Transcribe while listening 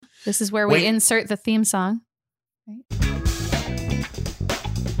This is where we insert the theme song. Right.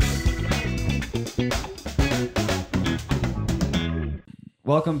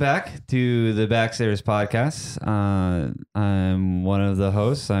 Welcome back to the Backstairs Podcast. I'm one of the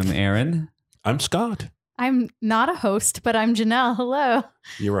hosts. I'm Aaron. I'm Scott. I'm not a host, but I'm Janelle. Hello.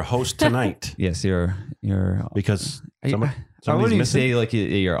 You're a host tonight. Yes, you're because I wouldn't even say like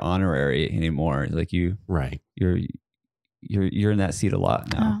you're honorary anymore. Like you're in that seat a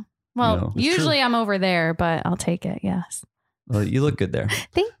lot now. Oh. Well, You know, usually I'm over there, but I'll take it. Yes. Well, you look good there.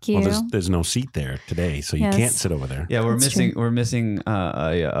 Thank you. Well, there's no seat there today, so you can't sit over there. Yeah, That's true. we're missing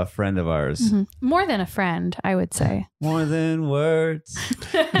a friend of ours. Mm-hmm. More than a friend, I would say. More than words.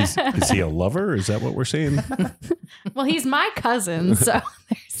 Is he a lover? Is that what we're saying? Well, he's my cousin, so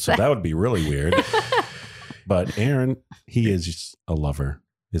there's So that would be really weird. But Aaron, he is just a lover,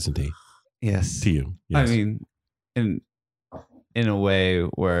 isn't he? Yes. To you. Yes. I mean, in a way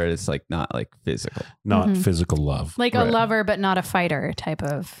where it's like not like physical. Not physical love. Like a lover, but not a fighter type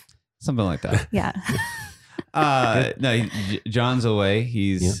of. Something like that. Yeah. No, John's away.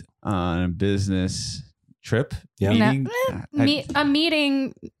 He's on a business trip. Yeah. Meeting. A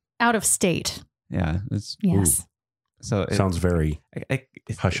meeting out of state. Yeah. It's, Yes. So sounds very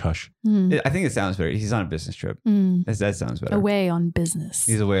hush hush. Mm. I think it sounds very. He's on a business trip. Mm. That sounds better. Away on business.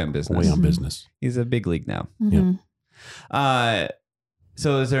 He's away on business. Away on business. He's a big league now. Mm-hmm.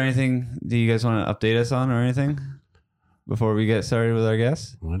 So is there anything do you guys want to update us on or anything before we get started with our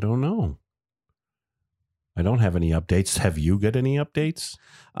guests? I don't know. I don't have any updates. Have you got any updates?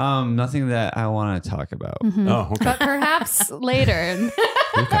 Nothing that I want to talk about. Mm-hmm. Oh, okay. But perhaps later.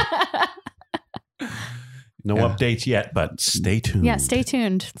 Okay. No updates yet, but stay tuned. Yeah, stay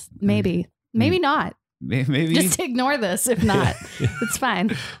tuned. Maybe not. Maybe Just ignore this. If not, it's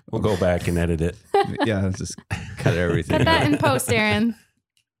fine. We'll go back and edit it. Yeah, just cut everything. Put that in post, Aaron.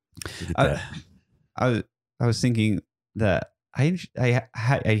 That. I was thinking that I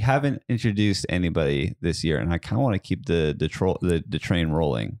haven't introduced anybody this year, and I kind of want to keep the train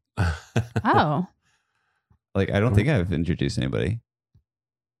rolling. Oh, Like I don't think I've introduced anybody.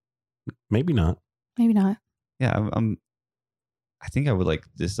 Maybe not. maybe not. Yeah, I think I would like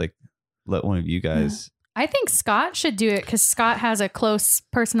just like let one of you guys. I think Scott should do it because Scott has a close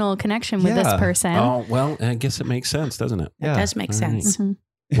personal connection with this person. Oh, well, I guess it makes sense, doesn't it? That does make sense. Mhm.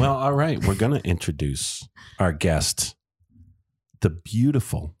 Well, all right. We're going to introduce our guest, the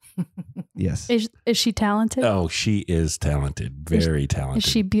beautiful. Yes. Is she talented? Oh, she is talented. Very talented. Is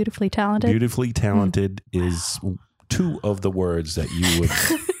she beautifully talented? Beautifully talented is two of the words that you would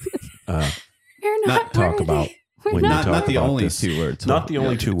We're not talk worthy. about. We're when you not talk Not the about only this. 2 words. Not the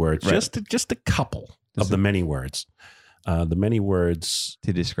only 2 words. Right. Just a couple of the many words. The many words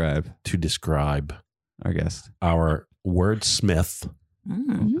to describe to describe our guest. our wordsmith.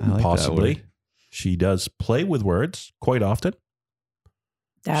 Mm. I like that Possibly. word. She does play with words quite often.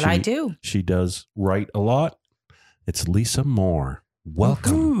 That She- I do. She does write a lot. It's Lisa Moore.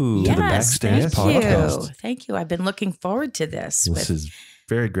 Welcome Ooh. to the Yes, Backstairs thank Podcast. you. Thank you. I've been looking forward to this This with is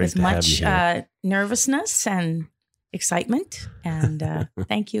very great as to have you much here. nervousness and excitement. And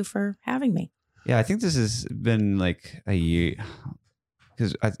thank you for having me. Yeah, I think this has been like a year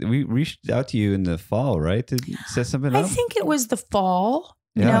because we reached out to you in the fall, right? To set something I up. think it was the fall.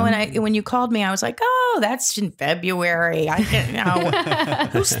 You Yeah. know, and when you called me, I was like, "Oh, that's in February." I didn't know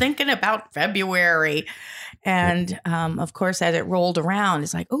who's thinking about February. And of course, as it rolled around,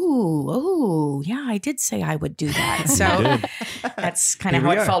 it's like, "Oh, yeah, I did say I would do that." So did. that's kind of Here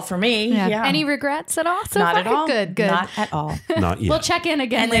how we it are. felt for me. Yeah. Yeah, Any regrets at all? So not far? at all. Good. Not at all. Not yet. We'll check in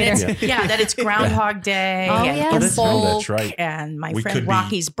again And then later. it's that it's Groundhog Day Oh, and yes. the That's right. folk That's right. and my We could friend be-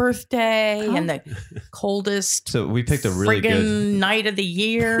 Rocky's birthday Oh. and the coldest So we picked a really friggin' good. night of the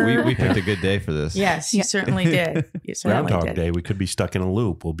year. We picked a good day for this. Yes, you Yeah. certainly did. You certainly Groundhog did. Day. We could be stuck in a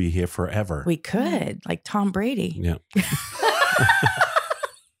loop. We'll be here forever. We could, like Tom Brady. Yeah.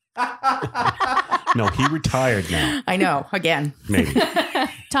 No, he retired now. I know. Again, Maybe.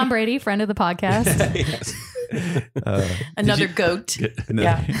 Tom Brady, friend of the podcast. Yes. another goat. No.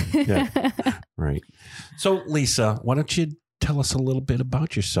 Yeah. Yeah. Right. So, Lisa, why don't you tell us a little bit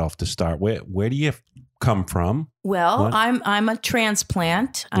about yourself to start? Where do you come from? Well, What? I'm a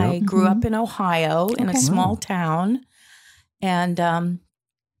transplant. Yeah. I grew Mhm. up in Ohio in a Okay. small town, and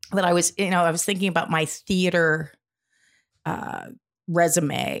but I was thinking about my theater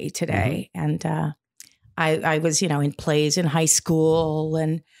resume today, and I was in plays in high school,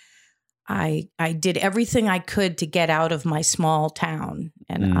 and I did everything I could to get out of my small town,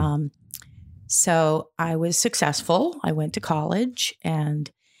 and so I was successful. I went to college, and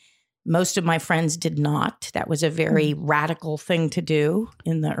Most of my friends did not. That was a very radical thing to do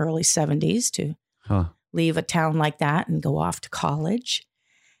in the early 70s, to leave a town like that and go off to college.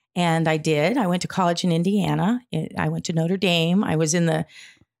 And I did. I went to college in Indiana. I went to Notre Dame. I was in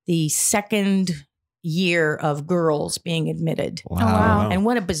the second year of girls being admitted. Wow. Oh, wow. And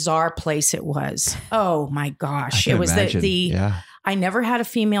what a bizarre place it was. Oh my gosh. I It was imagine. I never had a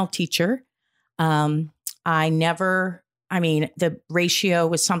female teacher. The ratio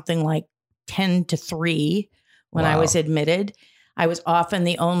was something like 10-3 when I was admitted. I was often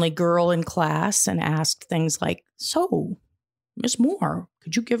the only girl in class and asked things like, "So, Miss Moore,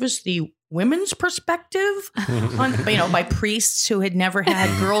 could you give us the women's perspective?" By priests who had never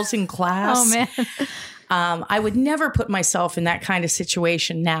had girls in class. Oh, man. I would never put myself in that kind of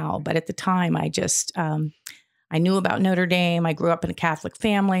situation now. But at the time, I just, I knew about Notre Dame. I grew up in a Catholic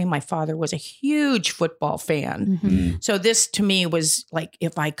family. My father was a huge football fan. Mm-hmm. So this to me was like,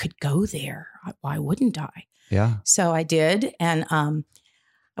 if I could go there, why wouldn't I? Yeah. So I did. And I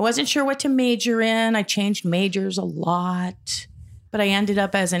wasn't sure what to major in. I changed majors a lot, but I ended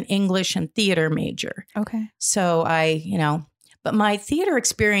up as an English and theater major. Okay. So but my theater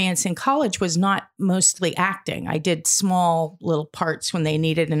experience in college was not mostly acting. I did small little parts when they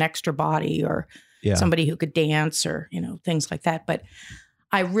needed an extra body or somebody who could dance or, things like that. But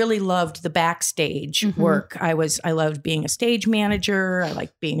I really loved the backstage work. I loved being a stage manager. I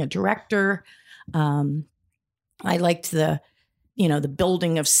liked being a director. I liked the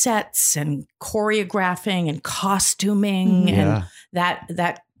building of sets and choreographing and costuming and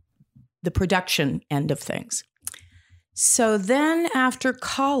that the production end of things. So then after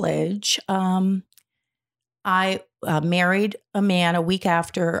college, I married a man a week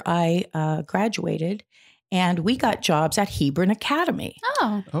after I graduated, and we got jobs at Hebron Academy.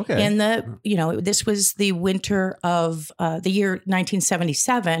 Oh, Okay. In this was the winter of the year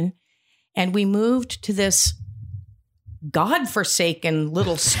 1977, and we moved to this godforsaken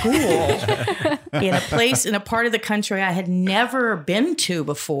little school in a part of the country I had never been to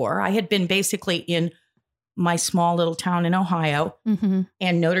before. I had been basically in my small little town in Ohio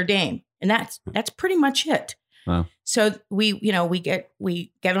and Notre Dame, and that's pretty much it. Wow. So we get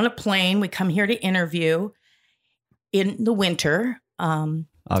on a plane, we come here to interview in the winter.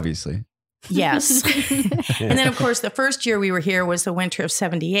 Obviously. Yes. And then, of course, the first year we were here was the winter of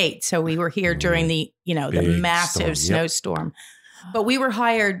 78. So we were here during the massive snowstorm. But we were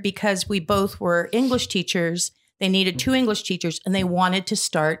hired because we both were English teachers. They needed 2 English teachers, and they wanted to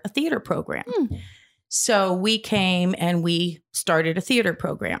start a theater program. So we came and we started a theater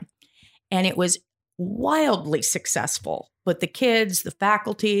program. And it was wildly successful with the kids, the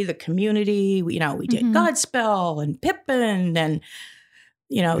faculty, the community. We did Godspell and Pippin and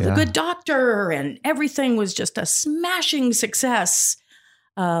The Good Doctor, and everything was just a smashing success.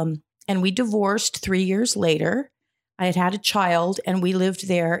 And we divorced 3 years later. I had had a child, and we lived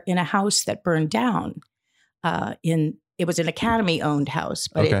there in a house that burned down. It was an Academy-owned house,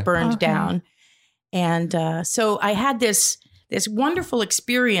 but it burned down. And so I had this wonderful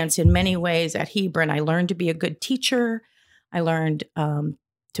experience in many ways at Hebron. I learned to be a good teacher. I learned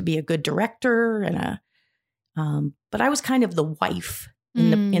to be a good director, but I was kind of the wife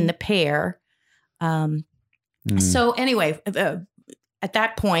in the pair. So anyway, at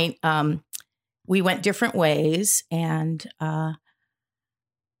that point, we went different ways, and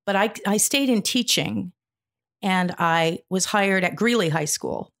but I stayed in teaching, and I was hired at Greeley High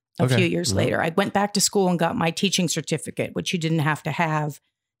School a few years later. I went back to school and got my teaching certificate, which you didn't have to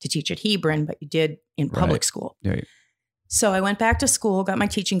teach at Hebron, but you did in public school. Right. So I went back to school, got my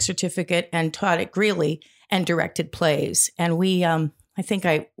teaching certificate, and taught at Greeley and directed plays. And we,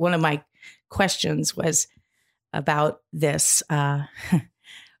 one of my questions was about this.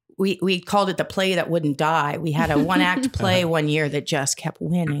 We called it the play that wouldn't die. We had a 1-act play one year that just kept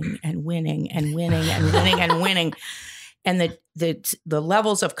winning and winning and winning and winning and winning. And the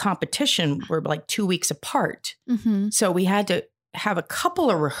levels of competition were like 2 weeks apart. So we had to have a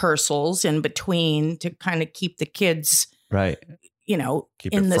couple of rehearsals in between to kind of keep the kids, Keep in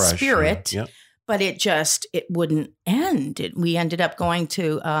it the fresh, spirit. Yep. But it wouldn't end. We ended up going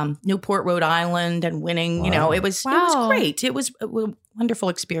to Newport, Rhode Island, and winning. Wow. It was great. It was a wonderful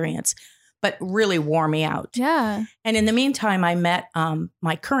experience, but really wore me out. Yeah. And in the meantime, I met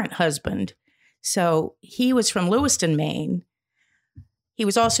my current husband. So he was from Lewiston, Maine. He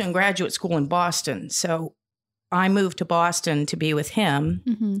was also in graduate school in Boston. So I moved to Boston to be with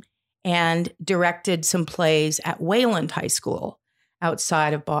him and directed some plays at Wayland High School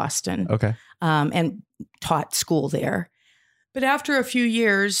outside of Boston. Okay. And taught school there. But after a few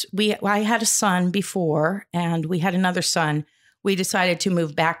years, I had a son before, and we had another son. we decided to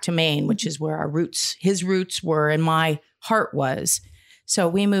move back to Maine, which is where his roots were and my heart was. So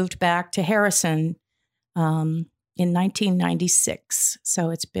we moved back to Harrison in 1996. So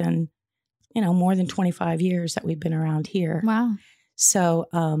it's been, more than 25 years that we've been around here. Wow. So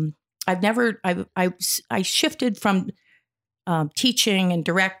I shifted from teaching and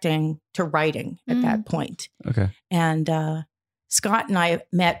directing to writing at that point. Okay. And Scott and I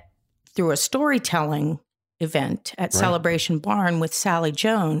met through a storytelling event at Celebration Barn with Sally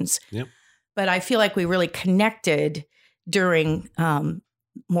Jones. Yep. But I feel like we really connected during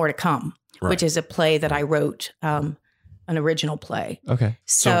More to Come, which is a play that I wrote, an original play. Okay.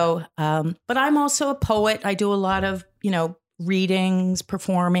 So, but I'm also a poet. I do a lot of, readings,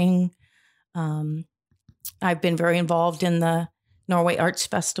 performing. I've been very involved in the Norway Arts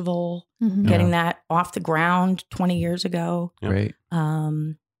Festival, getting that off the ground 20 years ago. Yep. Great.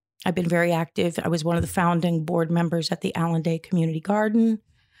 I've been very active. I was one of the founding board members at the Allendale Community Garden.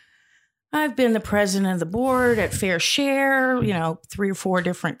 I've been the president of the board at Fair Share, 3 or 4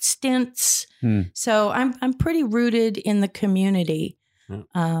 different stints. So I'm pretty rooted in the community.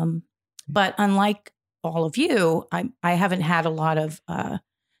 But unlike all of you, I haven't had a lot of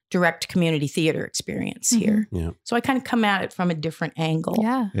direct community theater experience here. Yeah. So I kind of come at it from a different angle.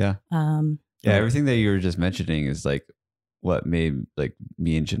 Yeah. Yeah. Everything that you were just mentioning is like what made like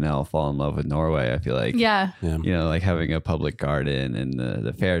me and Janelle fall in love with Norway. I feel like, Yeah. like having a public garden and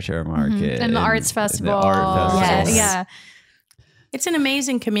the fair share market And the arts festival. And the art festival. Yes. Yeah. It's an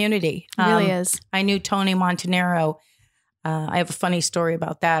amazing community. It really is. I knew Tony Montanaro. I have a funny story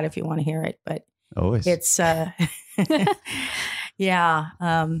about that if you want to hear it, but Always. it's, yeah.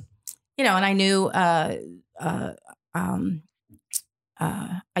 And I knew, I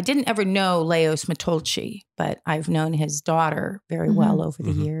didn't ever know Leos Matolci, but I've known his daughter very well over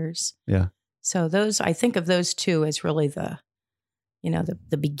the years. Yeah. So I think of those two as really the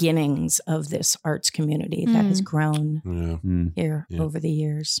beginnings of this arts community that has grown here over the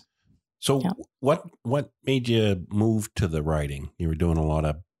years. So what made you move to the writing? You were doing a lot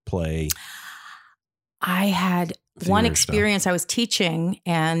of play. I had one experience. I was teaching,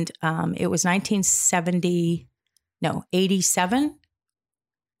 and it was 87,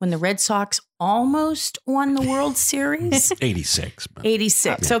 when the Red Sox almost won the World Series. 86.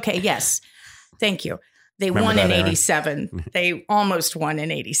 86. Yeah. Okay, yes. Thank you. They Remember won in that, Aaron? 87. They almost won in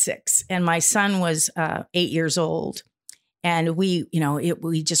 86. And my son was 8 years old. And we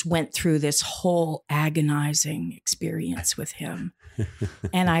just went through this whole agonizing experience with him.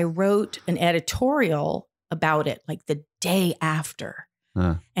 And I wrote an editorial about it like the day after.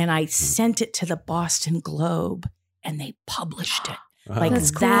 And I sent it to the Boston Globe, and they published it like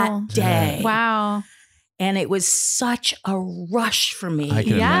That's cool. that day. Wow. And it was such a rush for me I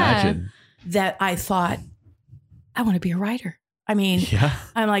can imagine. that I thought, I want to be a writer. I mean,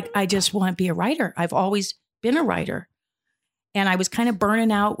 I'm like, I just want to be a writer. I've always been a writer. And I was kind of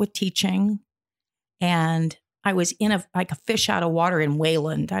burning out with teaching. And I was in a fish out of water in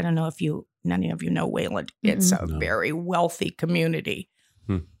Wayland. I don't know if none of you know Wayland. It's a very wealthy community.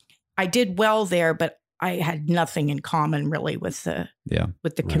 I did well there, but I had nothing in common really with the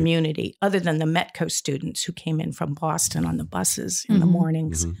community, other than the Metco students who came in from Boston on the buses in the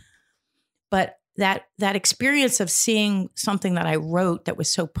mornings. But that experience of seeing something that I wrote that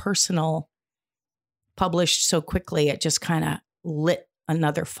was so personal, published so quickly, it just kind of lit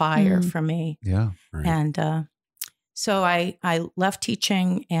another fire for me. Yeah. Right. And so I left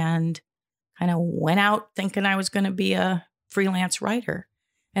teaching and kind of went out thinking I was going to be a freelance writer.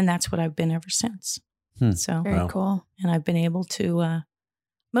 And that's what I've been ever since. So Very cool. And I've been able to,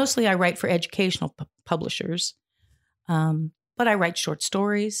 mostly I write for educational publishers, but I write short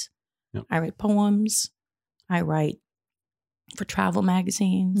stories. Yep. I write poems. I write for travel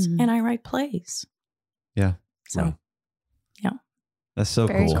magazines, and I write plays. Yeah. So, That's so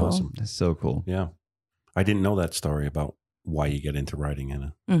Very cool. cool. Awesome. That's so cool. Yeah. I didn't know that story about why you get into writing,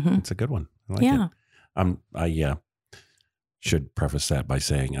 Anna. It's a good one. I like Yeah. it. I should preface that by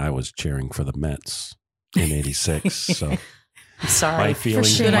saying I was cheering for the Mets in 86. So I'm sorry. my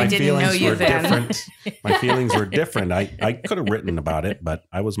feelings, sure. my I didn't know feelings you were then. different. My feelings were different. I could have written about it, but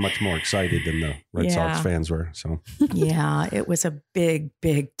I was much more excited than the Red Sox fans were. So Yeah, it was a big,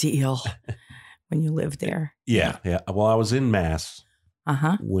 big deal when you lived there. yeah. Well, I was in Mass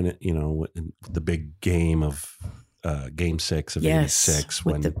when it, the big game of Game 6 of 86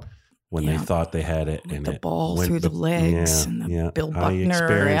 with when the when they thought they had it. With and the it ball went through the legs and the Bill Buckner. I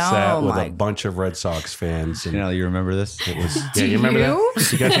experienced that Oh, with my. a bunch of Red Sox fans. And You remember this? it was, Do you remember you?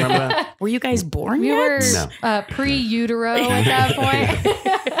 that? You guys remember that? Were you guys born You yet? were No. pre-utero at that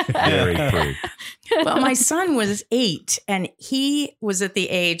point. Very pretty. Well, my son was 8, and he was at the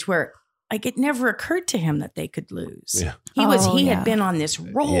age where like it never occurred to him that they could lose. Yeah. He Yeah. had been on this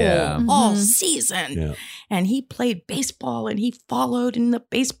roll Yeah. all Mhm. season. Yeah. And he played baseball and he followed in the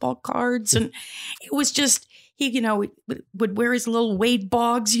baseball cards. And it was just, he, would wear his little Wade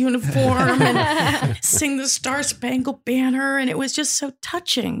Boggs uniform and sing the Star Spangled Banner. And it was just so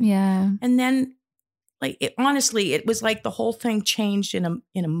touching. Yeah. And then, honestly, it was like the whole thing changed in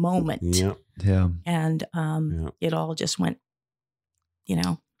a moment. Yeah. Yeah. And it all just went,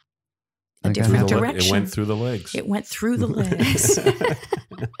 a Okay. different Through the direction. It went through the legs. It went through the legs.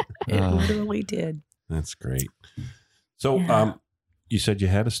 It literally did. That's great. So, Yeah. you said you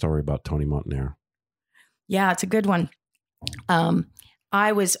had a story about Tony Montanaro. Yeah, it's a good one.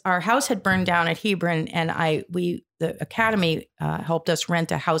 Our house had burned down at Hebron, and the Academy helped us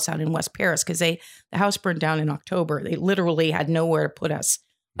rent a house out in West Paris because the house burned down in October. They literally had nowhere to put us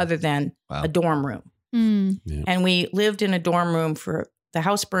other than Wow. a dorm room. Mm. And we lived in a dorm room the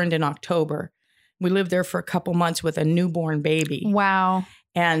house burned in October. We lived there for a couple months with a newborn baby. Wow.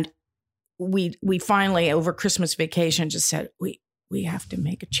 And we finally, over Christmas vacation, just said, we have to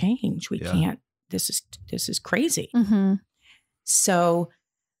make a change. We Yeah. can't, this is crazy. Mm-hmm. So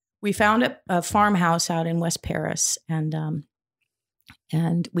we found a farmhouse out in West Paris, and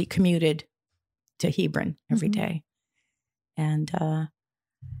we commuted to Hebron every Mhm. day. And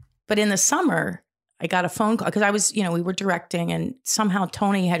but in the summer, I got a phone call because I was, we were directing, and somehow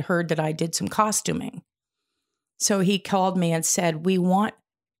Tony had heard that I did some costuming. So he called me and said, "We want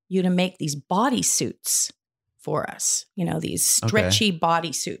you to make these bodysuits for us. These stretchy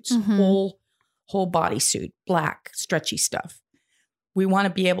bodysuits, Mhm. whole bodysuit, black, stretchy stuff. We want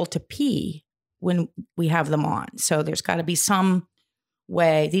to be able to pee when we have them on. So there's got to be some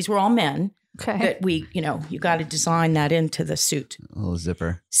way." These were all men Okay. that you got to design that into the suit. A little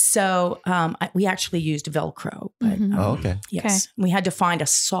zipper. So we actually used Velcro. But, Mhm. Oh, okay. Yes. We had to find a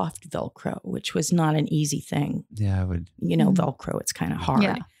soft Velcro, which was not an easy thing. Yeah, I would. Mhm. Velcro, it's kind of hard.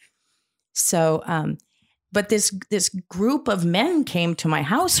 Yeah. So, but this group of men came to my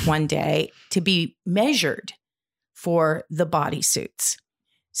house one day to be measured for the bodysuits.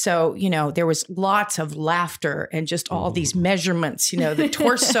 So, there was lots of laughter and just all these measurements, the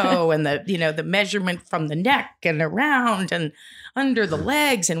torso and the measurement from the neck and around and under the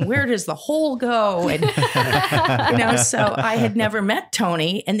legs and where does the hole go? And, so I had never met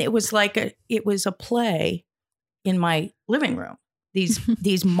Tony, and it was it was a play in my living room.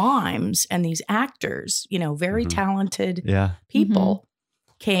 These mimes and these actors, very Mhm. talented Yeah. people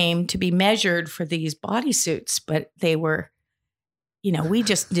came to be measured for these bodysuits, but they were, we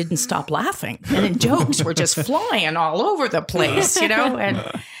just didn't stop laughing, and then jokes were just flying all over the place, and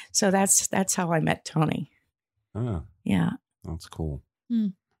so that's how I met Tony. Ah, Yeah. that's cool.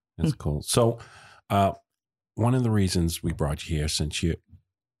 Mm. That's cool. So, one of the reasons we brought you here, since you're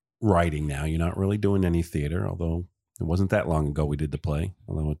writing now, you're not really doing any theater, although it wasn't that long ago we did the play,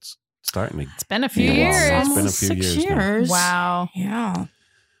 although it's starting to. It's been a few Yeah, well, years. it's been a Almost few 6 years now. years. Wow. Yeah.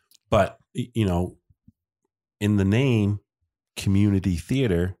 But, in the name community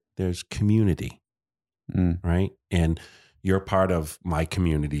theater, there's community, Mm. right? And you're part of my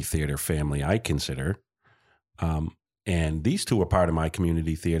community theater family, I consider. And these two are part of my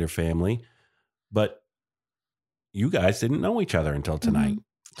community theater family, but you guys didn't know each other until tonight.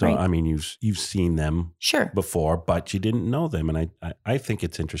 So, Right. I mean, you've seen them Sure. before, but you didn't know them. And I think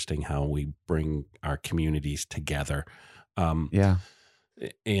it's interesting how we bring our communities together. Yeah.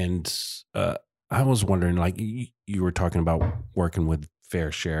 And I was wondering, like you were talking about working with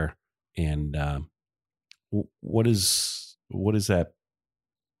Fair Share, and what is that?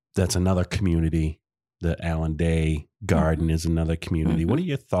 That's another community. The Allen Day Garden is another community. What are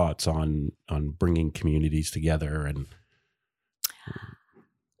your thoughts on bringing communities together? And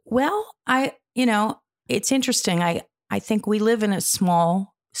Well, it's interesting. I think we live in a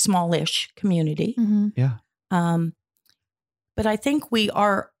smallish community. Mm-hmm. Yeah. But I think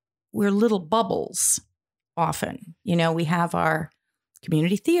we're little bubbles often. We have our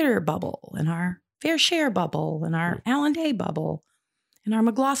community theater bubble and our Fair Share bubble and our Allen Day bubble and our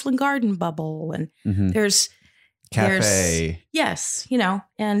McLaughlin Garden bubble. And Mhm. there's Cafe. yes,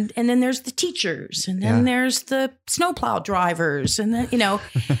 and then there's the teachers, and then Yeah. there's the snowplow drivers, and then,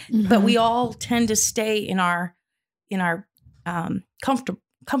 but we all tend to stay in our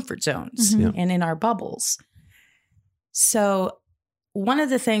comfort zones Mhm. Yeah. and in our bubbles. So one of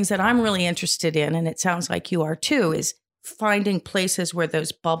the things that I'm really interested in, and it sounds like you are too, is finding places where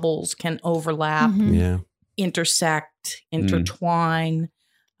those bubbles can overlap, Mhm. intersect, intertwine.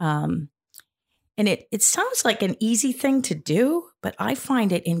 And it sounds like an easy thing to do, but I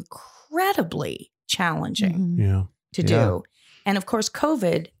find it incredibly challenging Mhm. to do. And of course,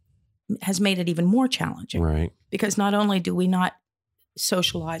 COVID has made it even more challenging. Right. Because not only do we not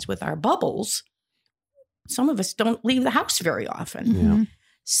socialize with our bubbles, some of us don't leave the house very often. Mhm.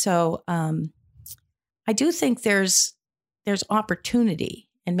 So I do think there's opportunity,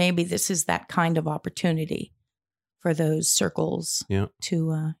 and maybe this is that kind of opportunity for those circles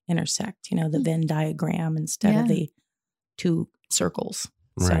to intersect, the Venn diagram instead of the two circles.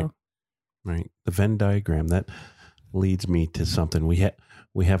 Right. So, Right. The Venn diagram, that leads me to something.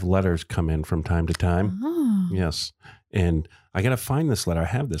 We have letters come in from time to time. Oh. Yes. And I got to find this letter. I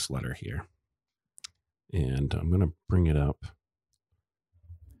have this letter here. And I'm going to bring it up.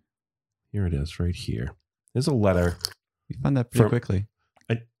 Here it is right here. There's a letter. You found that pretty quickly.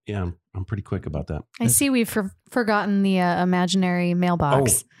 I'm pretty quick about that. I see we've forgotten the imaginary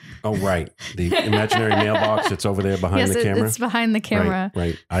mailbox. Oh, right. The imaginary mailbox. It's over there behind the camera. It's behind the camera.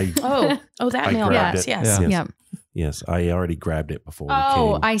 Right. that I mailbox. grabbed it. Yes. Yeah. Yes. I already grabbed it before we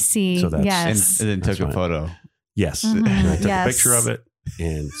Oh, came. I see. So that's- Yes. And then took a fine. photo. Yes. Mhm. And I took Yes. a picture of it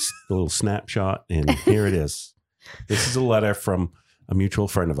and a little snapshot. And here it is. This is a letter from a mutual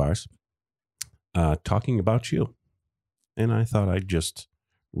friend of ours talking about you. And I thought I'd just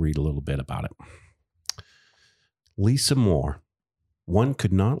read a little bit about it. Lisa Moore. One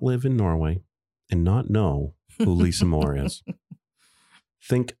could not live in Norway and not know who Lisa Moore is.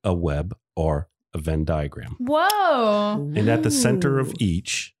 Think a web or a Venn diagram. Whoa. And at the center of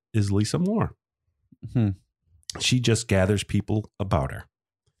each is Lisa Moore. Hmm. She just gathers people about her.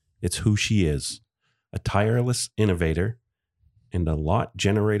 It's who she is, a tireless innovator and a lot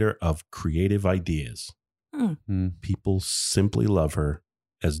generator of creative ideas. People simply love her,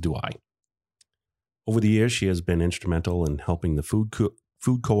 as do I. Over the years, she has been instrumental in helping the food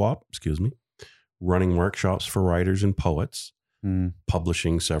co-op, running workshops for writers and poets,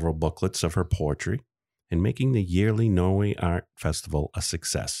 publishing several booklets of her poetry, and making the yearly Norway Art Festival a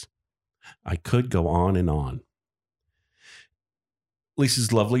success. I could go on and on.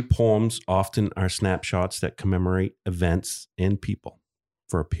 Lisa's lovely poems often are snapshots that commemorate events and people.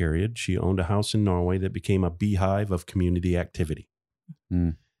 For a period, she owned a house in Norway that became a beehive of community activity.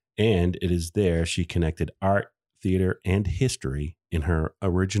 And it is there she connected art, theater, and history in her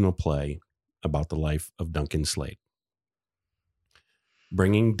original play about the life of Duncan Slade.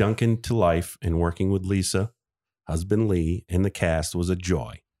 Bringing Duncan to life and working with Lisa, husband Lee, and the cast was a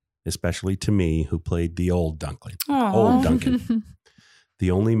joy, especially to me, who played the old Duncan. Old Duncan. The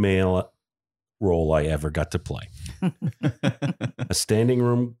only male role I ever got to play. A standing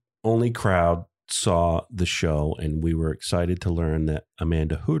room only crowd saw the show, and we were excited to learn that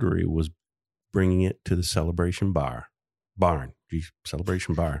Amanda Hootery was bringing it to the Celebration Barn.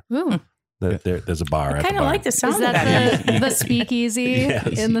 Celebration Bar. Ooh. There's a bar at the I kind of barn. like the sound Is of that. that the speakeasy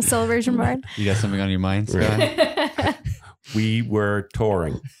Yes. in the Celebration Barn? You got something on your mind, Scott? We were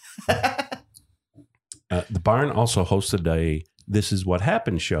touring. The barn also hosted a This Is What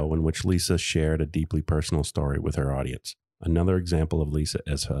Happened show in which Lisa shared a deeply personal story with her audience. Another example of Lisa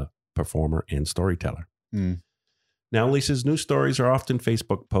as a performer and storyteller. Now, Lisa's new stories are often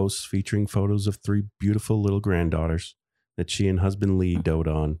Facebook posts featuring photos of 3 beautiful little granddaughters that she and husband Lee dote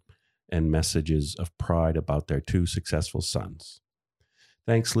on, and messages of pride about their 2 successful sons.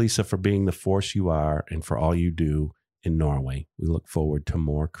 Thanks, Lisa, for being the force you are and for all you do in Norway. We look forward to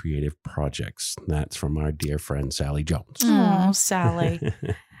more creative projects. That's from our dear friend, Sally Jones. Oh, Sally.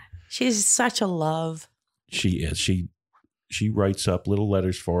 She's such a love. She is. She writes up little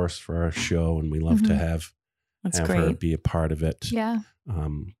letters for us for our show, and we love to have That's her great. be a part of it. Yeah.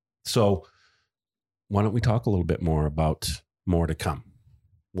 So why don't we talk a little bit more about more to come?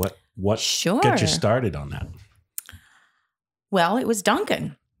 What Sure. got you started on that? Well, it was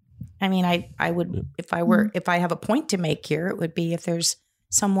Duncan. I mean, I would, if I have a point to make here, it would be if there's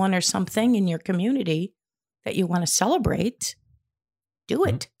someone or something in your community that you want to celebrate, do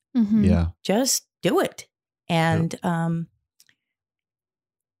it. Mhm. Yeah. Just do it. And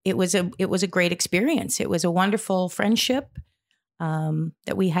it was a great experience. It was a wonderful friendship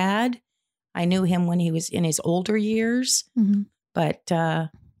that we had. I knew him when he was in his older years, Mhm. but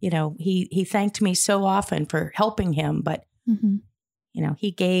he thanked me so often for helping him. But Mhm.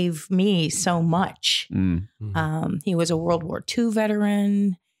 he gave me so much. He was a World War II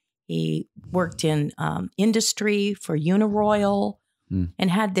veteran. He worked in industry for Uniroyal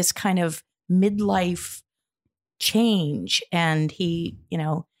and had this kind of midlife change. And he,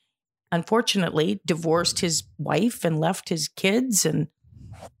 unfortunately divorced his wife and left his kids and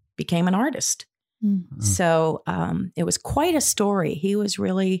became an artist. Mm. So it was quite a story. He was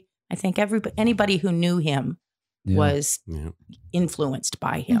really, I think anybody who knew him was influenced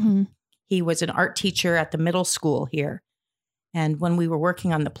by him. Mm-hmm. He was an art teacher at the middle school here. And when we were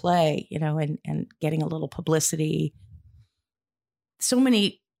working on the play, and getting a little publicity, so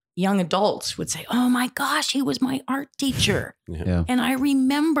many young adults would say, "Oh my gosh, he was my art teacher." Yeah. And I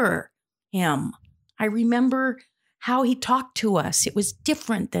remember him. I remember how he talked to us. It was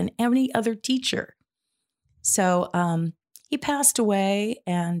different than any other teacher. So he passed away,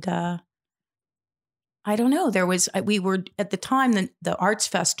 and I don't know. We were at the time, the arts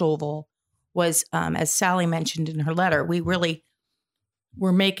festival was, as Sally mentioned in her letter, we really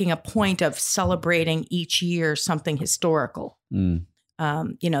were making a point of celebrating each year something historical. Mm.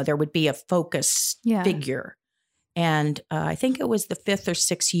 There would be a focus figure. And I think it was the 5th or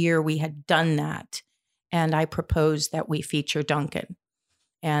 6th year we had done that. And I proposed that we feature Duncan.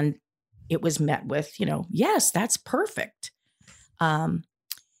 And it was met with, yes, that's perfect. And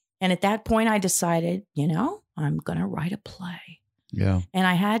at that point I decided, I'm going to write a play. Yeah. And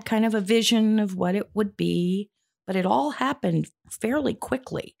I had kind of a vision of what it would be, but it all happened fairly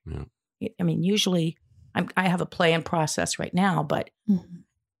quickly. Yeah. Usually I have a play in process right now, but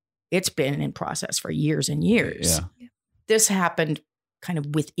it's been in process for years and years. Yeah. This happened kind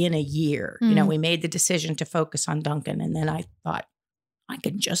of within a year. We made the decision to focus on Duncan, and then I thought, I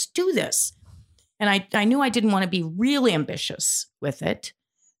could just do this. And I knew I didn't want to be really ambitious with it.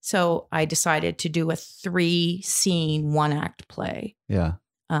 So I decided to do a 3-scene, 1-act play. Yeah.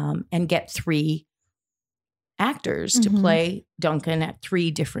 And get 3 actors to play Duncan at 3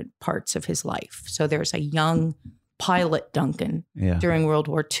 different parts of his life. So there's a young pilot Duncan during World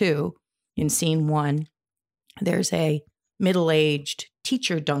War II in scene 1. There's a middle-aged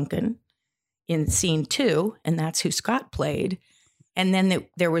teacher Duncan in scene 2, and that's who Scott played. And then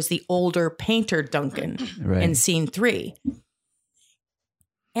there was the older painter Duncan in scene 3.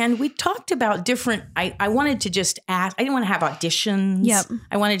 And we talked about different, I wanted to just ask, I didn't want to have auditions. Yep.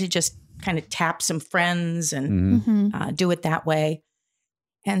 I wanted to just kind of tap some friends and do it that way.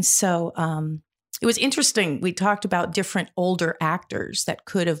 And so it was interesting. We talked about different older actors that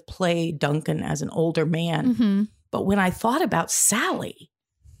could have played Duncan as an older man. Mm-hmm. But when I thought about Sally,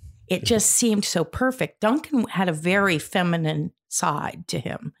 it just seemed so perfect. Duncan had a very feminine side to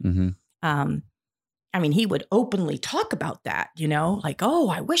him. Mm-hmm. He would openly talk about that, like, oh,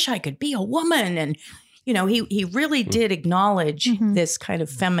 I wish I could be a woman. And, he really did acknowledge this kind of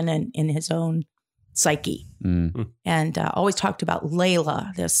feminine in his own psyche. Mm-hmm. And always talked about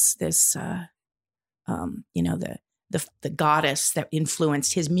Layla, this the goddess that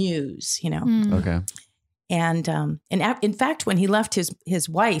influenced his muse, Okay. And in fact, when he left his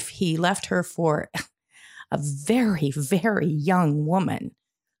wife, he left her for a very, very young woman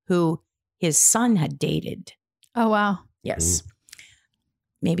who his son had dated. Oh, wow. Yes.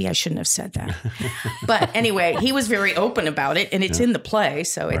 Maybe I shouldn't have said that. But anyway, he was very open about it, and it's in the play.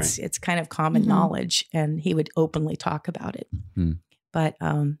 So it's kind of common knowledge, and he would openly talk about it. Hmm. But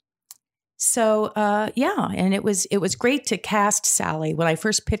and it was great to cast Sally. When I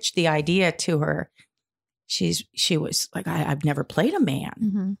first pitched the idea to her, she was like, I've never played a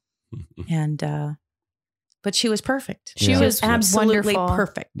man. Mm-hmm. And but she was perfect. She was absolutely wonderful.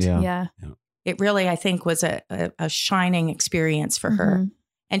 perfect. Yeah. It really, I think, was a shining experience for her.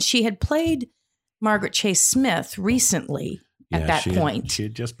 And she had played Margaret Chase Smith recently at that point. She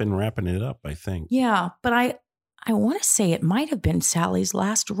had just been wrapping it up, I think. Yeah, but I want to say it might have been Sally's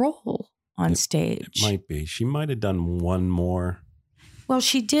last role on stage. It might be. She might have done one more. Well,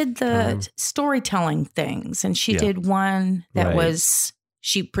 she did the storytelling things, and she did one that was,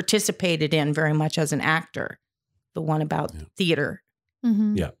 she participated in very much as an actor, the one about theater.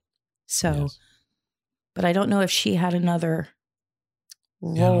 Mm-hmm. Yeah. So, but I don't know if she had another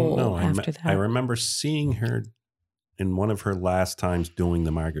role after that. I remember seeing her in one of her last times doing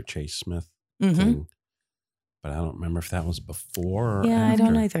the Margaret Chase Smith thing, but I don't remember if that was before or after. I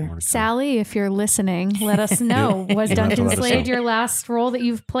don't either. Sally, if you're listening, let us know. Was Duncan Slade your last role that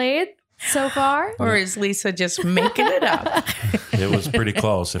you've played so far? Or is Lisa just making it up? It was pretty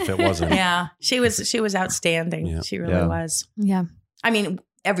close if it wasn't. Yeah, she was outstanding. Yeah. She really was. Yeah. I mean,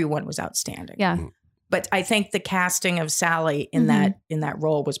 everyone was outstanding. Yeah. But I think the casting of Sally in that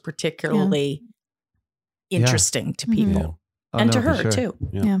role was particularly interesting to people. Oh, and no, to for her sure. too.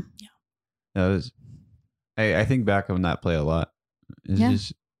 Yeah. No, I think back on that play a lot.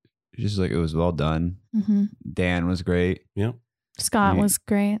 It's just like it was well done. Mm-hmm. Dan was great. Yeah. Scott was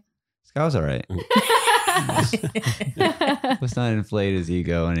great. Scott was all right. Let's not inflate his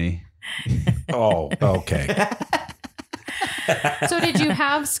ego any. Oh, okay. So did you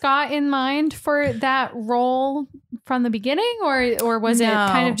have Scott in mind for that role from the beginning, or was it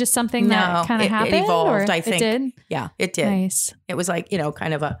kind of just something that kind of happened? It evolved, or I think. It did? Yeah, it did. Nice. It was like,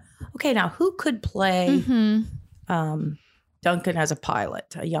 kind of okay, now who could play Duncan as a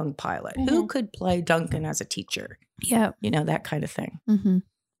pilot, a young pilot? Who could play Duncan as a teacher? Yeah. That kind of thing. Mm-hmm.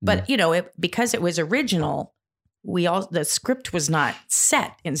 But, because it was original, the script was not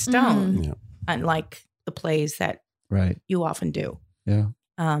set in stone, unlike the plays that you often do. Yeah.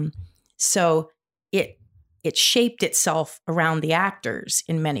 So it shaped itself around the actors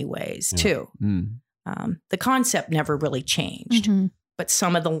in many ways too. The concept never really changed, but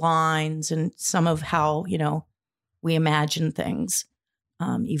some of the lines and some of how, we imagine things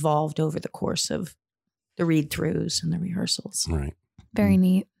evolved over the course of the read-throughs and the rehearsals. Right. Very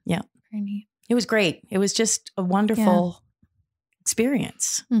neat. Yeah. Very neat. It was great. It was just a wonderful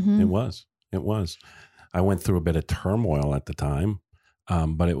experience. Mm-hmm. It was. I went through a bit of turmoil at the time,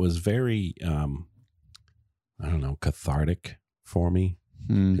 but it was very, cathartic for me.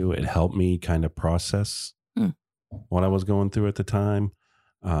 It helped me kind of process what I was going through at the time.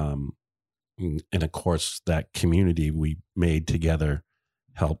 And of course, that community we made together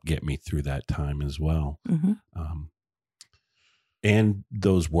helped get me through that time as well. And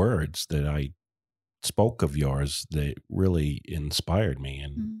those words that I spoke of yours, they really inspired me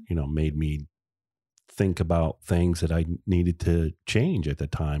and, made me think about things that I needed to change at the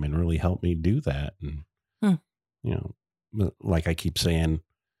time and really helped me do that. And, like I keep saying,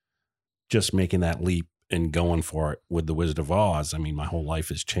 just making that leap and going for it with The Wizard of Oz. I mean, my whole life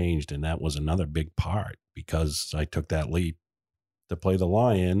has changed. And that was another big part because I took that leap to play the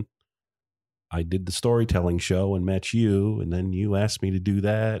lion. I did the storytelling show and met you. And then you asked me to do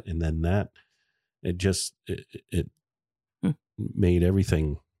that. And then it made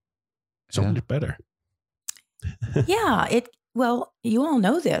everything so much better. Well, you all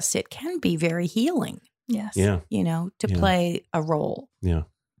know this. It can be very healing. Yes. Yeah. To play a role. Yeah.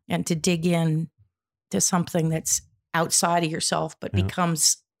 And to dig in to something that's outside of yourself, but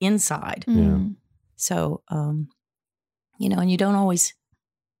becomes inside. Yeah. So, and you don't always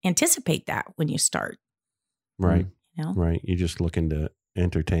anticipate that when you start. Right. Right. You're just looking to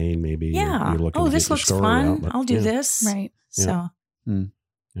entertain, maybe. Yeah. You're looking to this get your looks story fun. out, but- I'll do this. Right. So. Yeah.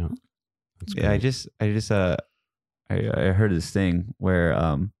 That's Yeah. great. I heard this thing where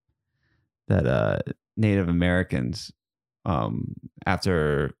that Native Americans,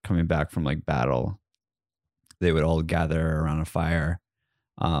 after coming back from like battle, they would all gather around a fire,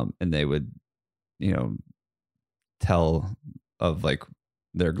 and they would, tell of like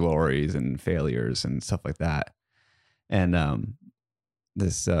their glories and failures and stuff like that. And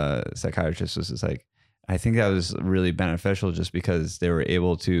this psychiatrist was just like, I think that was really beneficial just because they were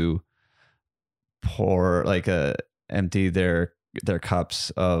able to pour empty their cups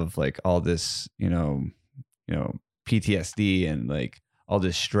of like all this, PTSD and like all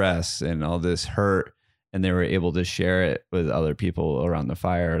this stress and all this hurt. And they were able to share it with other people around the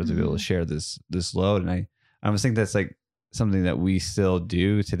fire to be able to share this load. And I was thinking that's like something that we still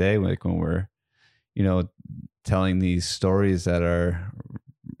do today, like when we're, telling these stories that are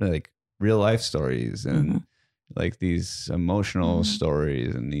like real life stories and like these emotional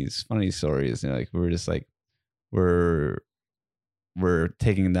stories and these funny stories. And like, we're just like, we're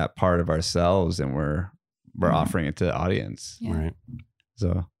taking that part of ourselves and we're offering it to the audience. Yeah. Right.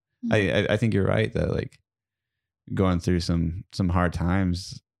 So I think you're right that like going through some hard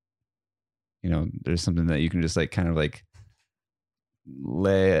times, there's something that you can just like kind of like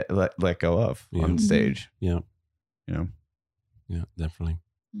let go of on stage. Yeah. Yeah, definitely.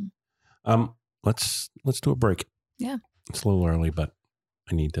 Let's do a break. Yeah. It's a little early, but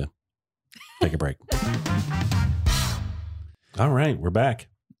I need to take a break. All right, we're back.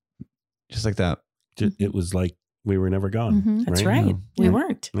 Just like that. It was like we were never gone. That's right. We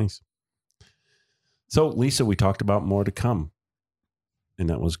weren't. Nice. So, Lisa, we talked about more to come. And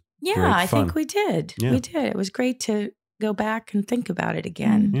that was great I fun. think we did. Yeah. We did. It was great to go back and think about it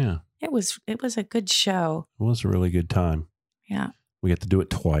again. Yeah. It was a good show. It was a really good time. Yeah. We got to do it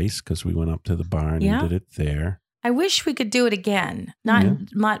twice because we went up to the barn and did it there. I wish we could do it again.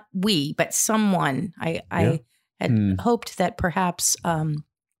 Not we, but someone. I had hoped that perhaps, like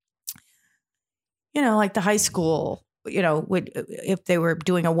the high school, would, if they were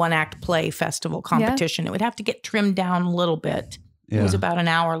doing a 1-act play festival competition, it would have to get trimmed down a little bit. Yeah. It was about an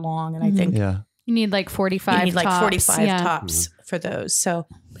hour long. And I think you need like 45 tops. Tops for those. So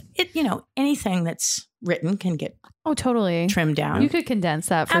anything that's written can get totally trimmed down. You could condense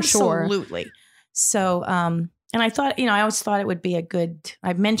that for sure. Absolutely. So, and I thought, I always thought it would be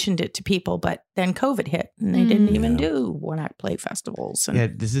I've mentioned it to people, but then COVID hit and they didn't even do one-act play festivals.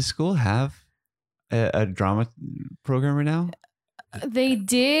 And does this school have a drama program right now? They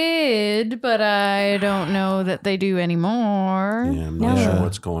did, but I don't know that they do anymore. Yeah, I'm not sure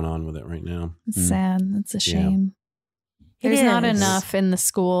what's going on with it right now. It's sad. It's a shame. There's not enough in the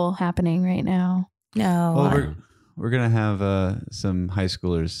school happening right now. No. Well, we're going to have some high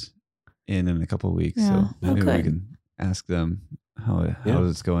schoolers in a couple of weeks. So maybe we can ask them how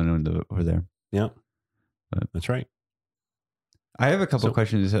it's going on over there. Yeah. That's right. I have a couple of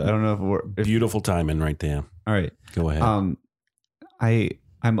questions. I don't know if beautiful timing right there. All right. Go ahead.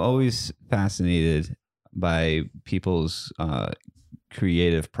 I'm always fascinated by people's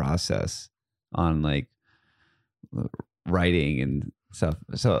creative process on like writing and stuff.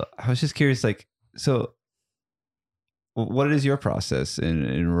 So I was just curious, what is your process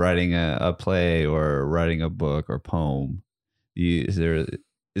in writing a play or writing a book or poem? Is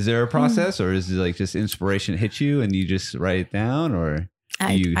there a process, or is it like just inspiration hits you and you just write it down, or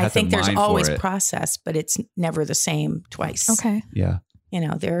I think there's always process, but it's never the same twice. Okay. Yeah.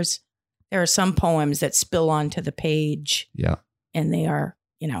 There are some poems that spill onto the page. Yeah. And they are,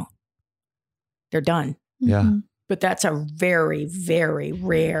 they're done. Yeah. Mm-hmm. But that's a very, very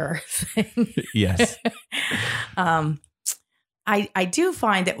rare thing. Yes. I do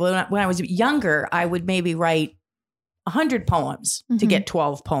find that when I was younger, I would maybe write 100 poems to get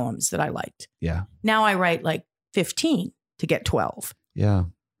 12 poems that I liked. Yeah. Now I write like 15 to get 12. Yeah.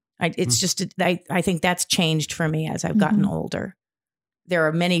 It's just, I think that's changed for me as I've gotten older. There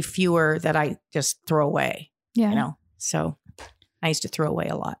are many fewer that I just throw away. Yeah. So I used to throw away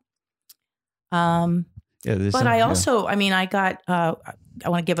a lot. But I also, I got, I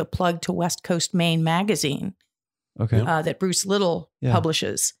want to give a plug to West Coast Maine magazine. Okay. That Bruce Little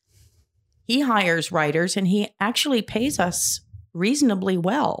publishes. He hires writers and he actually pays us reasonably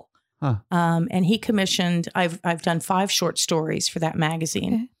well. Huh. And he commissioned, I've done 5 short stories for that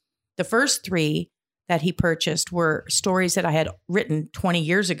magazine. Okay. The first 3 that he purchased were stories that I had written 20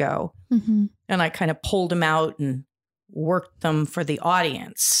 years ago. Mm-hmm. And I kind of pulled them out and worked them for the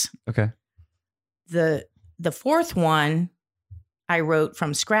audience. Okay. The 4th one I wrote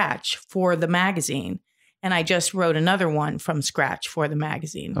from scratch for the magazine. And I just wrote another one from scratch for the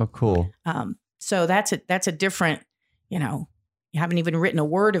magazine. Oh, cool. So that's a different, you haven't even written a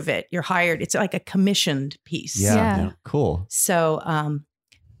word of it. You're hired. It's like a commissioned piece. Yeah. Cool. So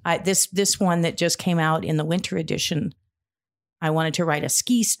this one that just came out in the winter edition, I wanted to write a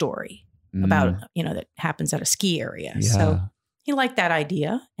ski story about, that happens at a ski area. Yeah. So he liked that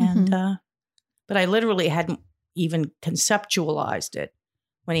idea. And, but I literally hadn't even conceptualized it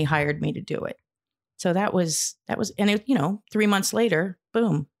when he hired me to do it. So that was, and it, 3 months later,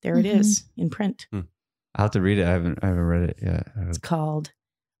 boom, there it is in print. I'll have to read it. I haven't read it yet. It's called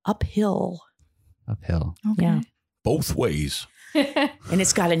Uphill. Uphill. Okay. Yeah. Both ways. And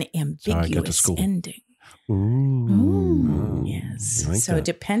it's got an ambiguous ending. Ooh. Yes. Like so that.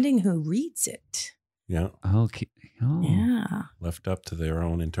 depending who reads it. Yeah. Okay. Oh. Yeah. Left up to their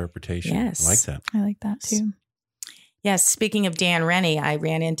own interpretation. Yes. I like that. I like that too. Yes. Speaking of Dan Rennie, I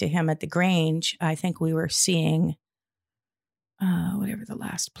ran into him at the Grange. I think we were seeing whatever the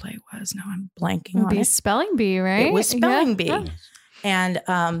last play was. Now I'm blanking on it. Spelling Bee, right? It was Spelling Bee. Yeah.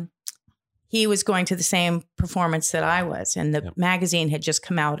 And he was going to the same performance that I was. And the magazine had just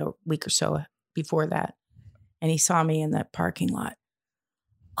come out a week or so before that. And he saw me in the parking lot.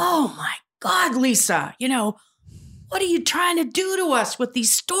 Oh my God, Lisa, what are you trying to do to us with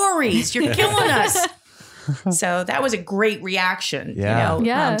these stories? You're killing us. So that was a great reaction,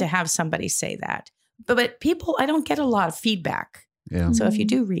 to have somebody say that. But people, I don't get a lot of feedback. Yeah. So if you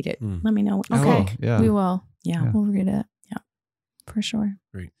do read it, let me know what you think. Okay. Yeah. We will. Yeah. We'll read it. Yeah. For sure.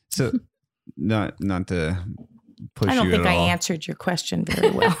 Great. So not to push you I don't think at I all. answered your question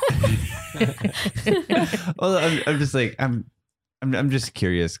very well. Well, I'm just like, I'm just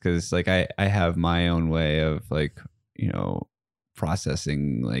curious because like I have my own way of like,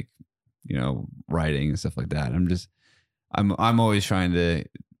 processing like, writing and stuff like that. I'm always trying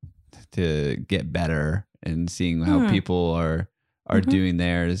to get better and seeing how people are doing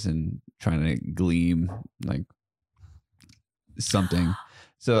theirs and trying to glean like something.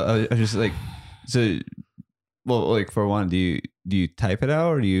 So I was just like, like for one, do you type it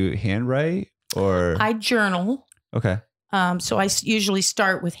out or do you handwrite or? I journal. Okay. So I usually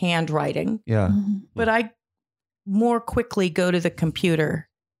start with handwriting. Yeah. But I more quickly go to the computer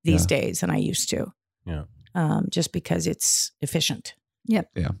these days than I used to. Yeah. Just because it's efficient. Yep.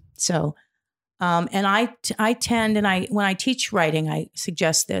 Yeah. So And I tend, and when I teach writing, I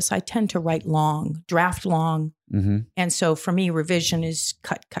suggest this. I tend to write long, draft long. Mm-hmm. And so for me, revision is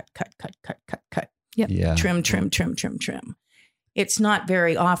cut. Yep. Yeah. Trim. It's not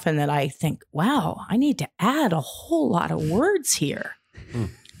very often that I think, wow, I need to add a whole lot of words here.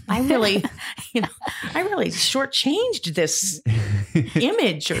 I really shortchanged this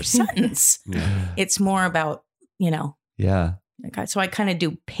image or sentence. Yeah. It's more about, Yeah. so I kind of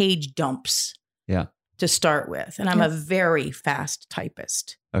do page dumps. Yeah. To start with. And I'm a very fast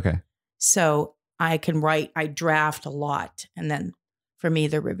typist. Okay. So I draft a lot. And then for me,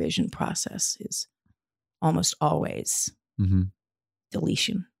 the revision process is almost always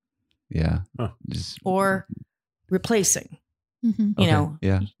deletion. Yeah. Huh. Or replacing,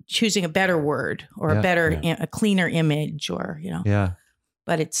 choosing a better word or a cleaner image or, Yeah.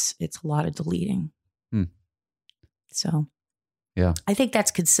 but it's a lot of deleting. So yeah, I think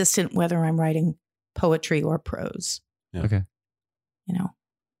that's consistent whether I'm writing poetry or prose. Yeah. Okay.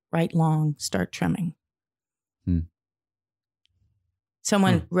 Write long, start trimming.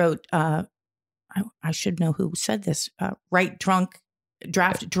 Someone wrote, I should know who said this,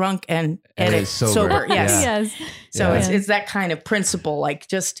 draft drunk and edit sober. Yes. Yes. So it's that kind of principle, like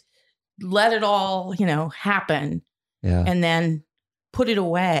just let it all, happen and then put it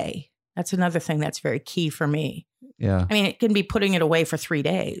away. That's another thing that's very key for me. Yeah. I mean, it can be putting it away for 3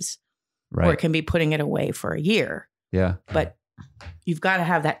 days. Right. Or it can be putting it away for a year. Yeah. But you've got to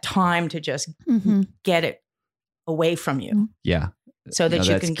have that time to just get it away from you. Yeah. So that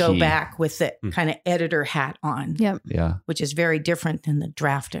you can go key. Back with the kind of editor hat on. Yep. Yeah. Which is very different than the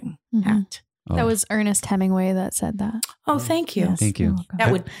drafting hat. Oh. That was Ernest Hemingway that said that. Oh, thank you. Yes, Thank you.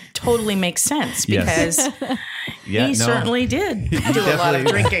 That would totally make sense because Yes. he certainly did do a lot of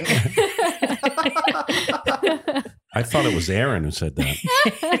drinking. I thought it was Aaron who said that.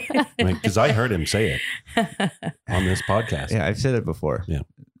 Because I heard him say it on this podcast. Yeah, I've said it before. Yeah.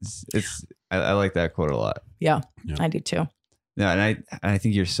 I like that quote a lot. Yeah. Yeah. I do too. No, and I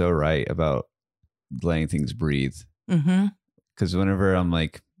think you're so right about letting things breathe. Mm-hmm. Because whenever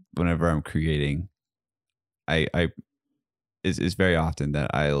I'm creating, it's very often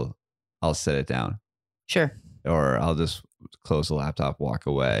that I'll set it down. Sure. Or I'll just close the laptop, walk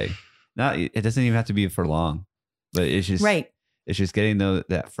away. It doesn't even have to be for long, but it's just right. It's just getting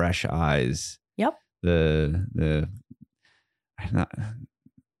that fresh eyes. Yep.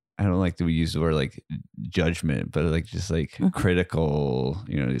 I don't like to use the word like judgment, but like just like critical.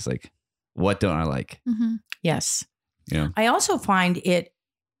 Just like what don't I like? Mm-hmm. Yes. I also find it,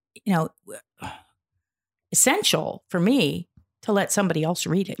 essential for me to let somebody else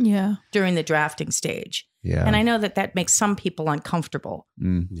read it. Yeah. During the drafting stage. Yeah. And I know that makes some people uncomfortable.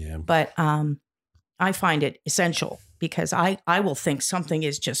 Yeah. But I find it essential because I will think something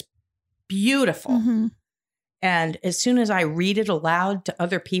is just beautiful. Mm-hmm. And as soon as I read it aloud to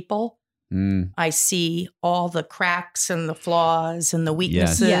other people, I see all the cracks and the flaws and the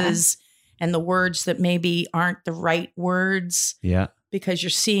weaknesses and the words that maybe aren't the right words. Yeah. Because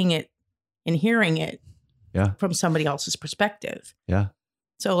you're seeing it and hearing it from somebody else's perspective. Yeah.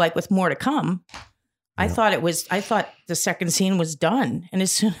 So like with More to Come, I thought the second scene was done. And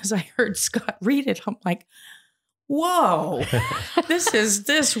as soon as I heard Scott read it, I'm like, whoa,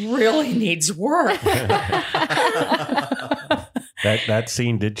 this really needs work. That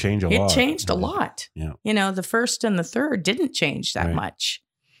scene did change a lot. It changed a lot. Yeah. The first and the third didn't change that much,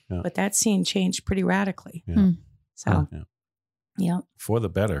 but that scene changed pretty radically. Yeah. So, For the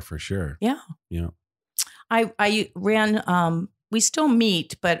better, for sure. Yeah. Yeah. I ran, we still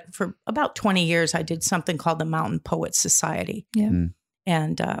meet, but for about 20 years, I did something called the Mountain Poets Society. Yeah.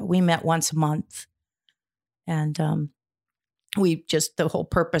 And we met once a month. And the whole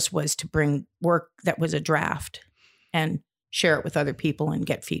purpose was to bring work that was a draft and share it with other people and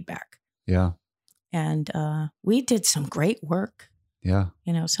get feedback. Yeah. And we did some great work. Yeah.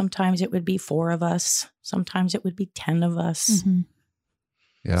 Sometimes it would be 4 of us. Sometimes it would be 10 of us. Mm-hmm.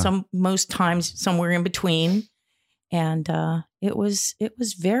 Yeah. Most times somewhere in between. And it was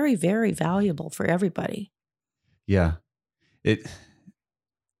very, very valuable for everybody. Yeah. It's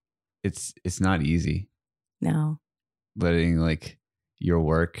not easy. No. Letting like your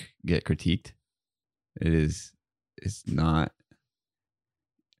work get critiqued. It's not.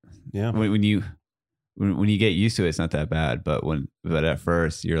 Yeah. When you get used to it, it's not that bad. But at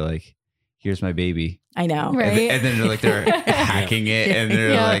first you're like here's my baby. I know. Right. And then they're hacking it and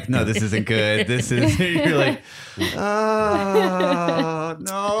they're like, no, this isn't good. This is, you're like, oh,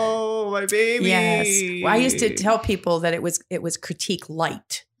 no, my baby. Yes. Well, I used to tell people that it was critique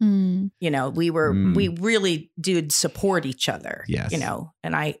light. Mm. You know, we really did support each other. Yes. You know,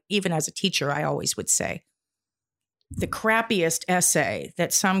 and I, even as a teacher, I always would say the crappiest essay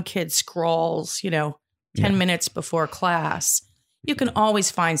that some kid scrawls, 10 minutes before class, you can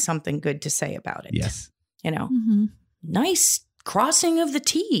always find something good to say about it. Yes. Mm-hmm. Nice crossing of the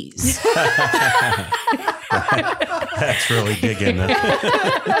T's. That's really digging.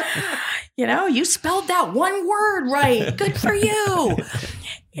 You spelled that one word right. Good for you.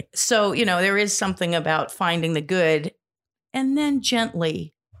 So, there is something about finding the good and then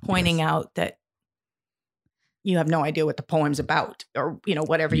gently pointing out that you have no idea what the poem's about or,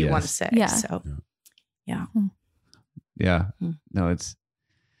 whatever you want to say. Yeah. So, yeah. Yeah. No, it's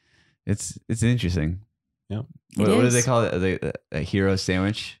interesting. Yeah. What do they call it? A hero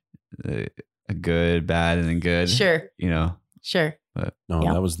sandwich? A good, bad, and then good. Sure. Sure. But no,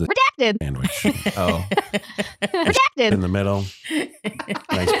 Yeah. that was the Redacted. sandwich. Oh. Redacted. In the middle,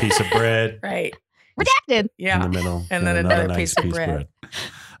 nice piece of bread. Right. Redacted. Yeah. In the middle, And then another piece of bread.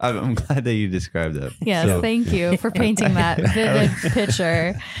 I'm glad that you described that. Yes, thank you for painting that vivid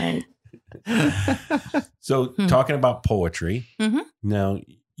picture. Right. So talking about poetry, Mhm. now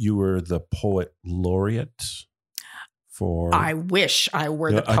you were the poet laureate for. I wish I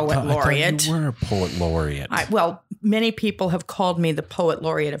were the I poet thought laureate. you were a poet laureate Many people have called me the poet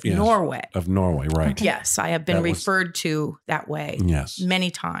laureate of Yes. Norway. of Norway, right? Yes, I have been That was- referred to that way Yes, many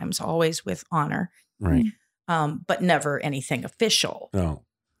times, always with honor, right. but never anything official. No,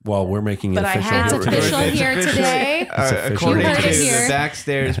 well, we're making it But I official. had It's here. official here today. It's official. According You heard to it the here.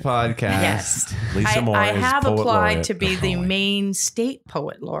 Backstairs podcast. Yes. Lisa Moore I is have poet applied laureate to be of the Norway. Maine state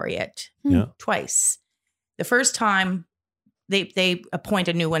poet laureate Yeah. twice. The first time they appoint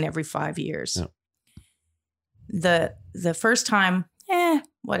a new one every 5 years. Yeah. The first time,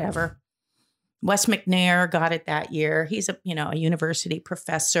 whatever. Wes McNair got it that year. He's a university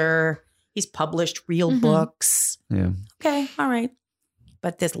professor. He's published real books. Yeah. Okay, all right.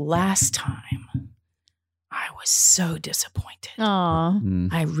 But this last time, I was so disappointed. Aw.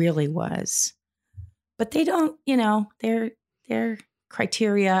 I really was. But they don't, their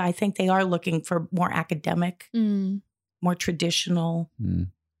criteria, I think they are looking for more academic, more traditional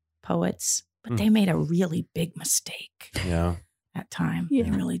poets. But they made a really big mistake Yeah, that time. Yeah. They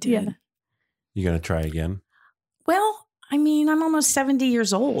really did. Yeah. you gonna try again? Well, I mean, I'm almost 70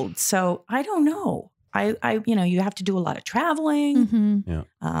 years old, so I don't know. I you have to do a lot of traveling. Mm-hmm.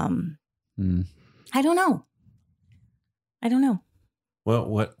 I don't know. Well,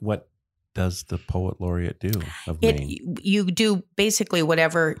 what does the poet laureate do of Maine? You do basically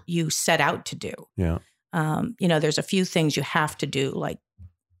whatever you set out to do. Yeah, There's a few things you have to do, like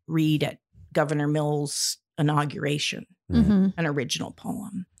read at Governor Mills' inauguration, Mm-hmm. an original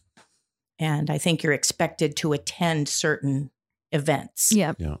poem. And I think you're expected to attend certain events.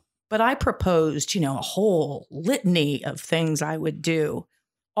 Yep. But I proposed, a whole litany of things I would do,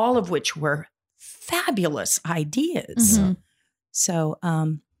 all of which were fabulous ideas. Mhm. So,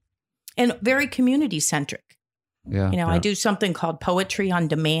 and very community centric. Yeah. I do something called Poetry on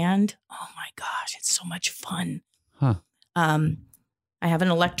Demand. Oh my gosh, it's so much fun. Huh. I have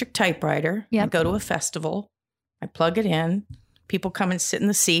an electric typewriter. Yep. I go to a festival. I plug it in. People come and sit in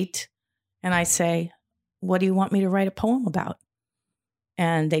the seat. And I say, what do you want me to write a poem about?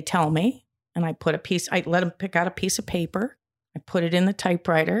 And they tell me. And I let them pick out a piece of paper. I put it in the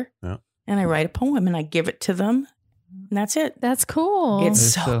typewriter. Yeah. And I write a poem and I give it to them. And that's it. That's cool. It's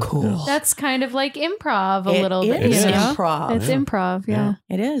It's so so cool. cool. That's kind of like improv a It little bit. is you know? improv. It's Yeah. improv. Yeah.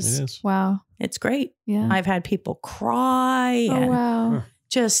 It is. it is. Wow. It's great. Yeah. I've had people cry Oh, and wow.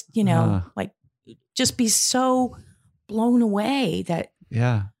 just, like just be so blown away that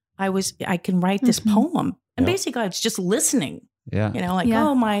Yeah. I can write this Mhm. poem. And Yeah. basically I was just listening, Yeah. Yeah.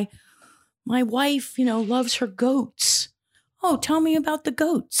 oh, my wife, loves her goats. Oh, tell me about the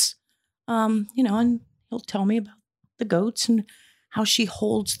goats. And he'll tell me about the goats and how she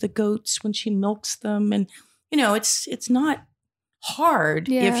holds the goats when she milks them. And, it's not hard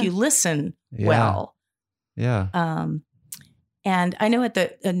Yeah. if you listen Yeah. well. Yeah. And I know at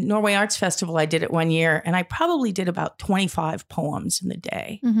the Norway Arts Festival, I did it one year, and I probably did about 25 poems in the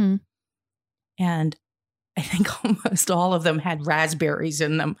day. Mm-hmm. And I think almost all of them had raspberries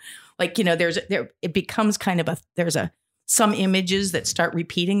in them. Like, it becomes kind of there's some images that start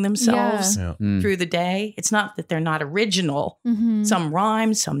repeating themselves Yeah. through the day. It's not that they're not original. Mm-hmm. Some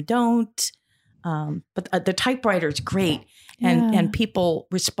rhyme, some don't. But the typewriter is great. and people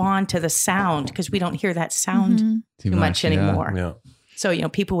respond to the sound because we don't hear that sound too much anymore. Yeah. So,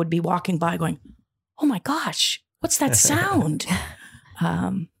 people would be walking by going, oh my gosh, what's that sound?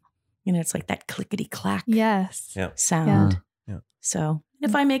 It's like that clickety clack sound. Yeah. So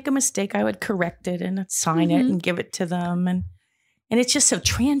if I make a mistake, I would correct it and sign it and give it to them. And it's just so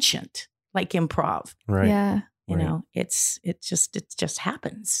transient, like improv. Right. Yeah. It just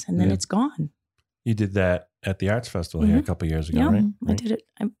happens and then it's gone. You did that at the Arts Festival here a couple of years ago, right? I did it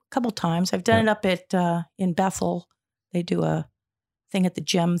a couple times. I've done it up at in Bethel. They do a thing at the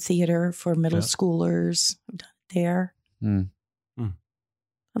Gem Theater for middle schoolers. I've done it there.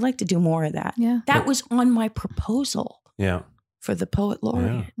 I'd like to do more of that. Yeah. That was on my proposal. Yeah. For the Poet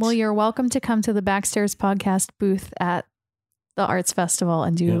Laureate. Yeah. Well, you're welcome to come to the Backstairs podcast booth at the Arts Festival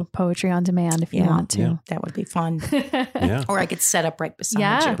and do poetry on demand if you want to. Yeah. That would be fun. Yeah. Or I could set up right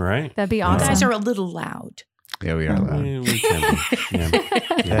beside you. Right. That'd be You awesome. guys are a little loud. Yeah, we are loud. We can be.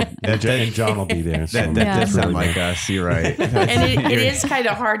 Yeah. And John will be there. So That does sound like us. You're right. And it is kind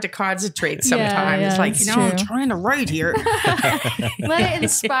of hard to concentrate sometimes. It's like, I'm trying to write here. Let it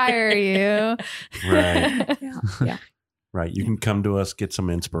inspire you. Right. Yeah. Right. You can come to us, get some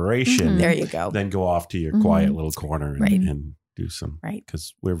inspiration. There you go. Then go off to your quiet little corner and do some. Right.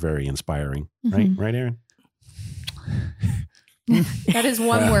 Because we're very inspiring. Right. Right, Aaron? That is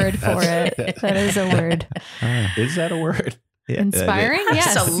one word for it. That is a word. Is that a word? Yeah, Inspiring?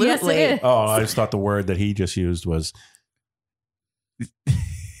 Yes. Absolutely. Yes, it is. Oh, I just thought the word that he just used was.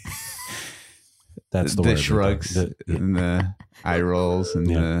 That's the word. Shrugs and the eye rolls and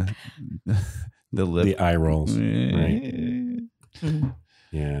the lip. The eye rolls. Right.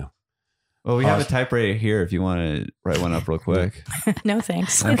 Yeah. Well, we have a typewriter here if you want to write one up real quick. No,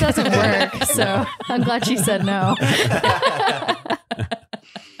 thanks. It doesn't work. So I'm glad she said no.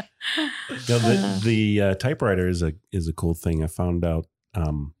 No, the typewriter is a cool thing. I found out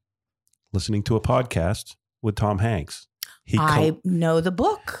listening to a podcast with Tom Hanks. I know the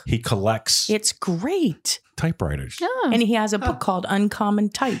book. He collects It's great. typewriters. Oh. And he has a book called Uncommon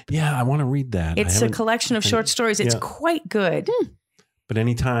Type. Yeah, I want to read that. It's a collection of short stories. It's quite good. But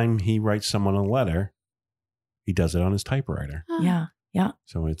anytime he writes someone a letter, he does it on his typewriter. Yeah. Yeah.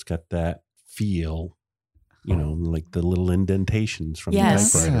 So it's got that feel, like the little indentations from the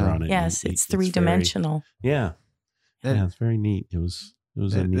typewriter on it. Yes, it's three-dimensional. Yeah, it's very neat. It was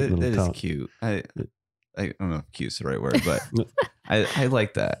a neat little That is touch. cute. I don't know if cute's the right word, but I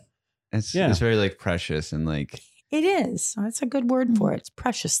like that. It's very like precious and like it is. That's a good word for it. It's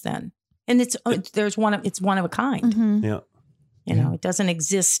precious then, and it's one of a kind. Mm-hmm. Yeah. It doesn't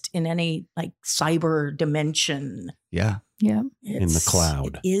exist in any like cyber dimension. Yeah. Yeah. In the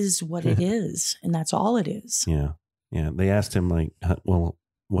cloud. It is what it is, and that's all it is. Yeah. Yeah. They asked him like, well,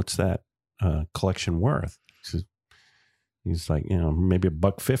 what's that collection worth? He's like, maybe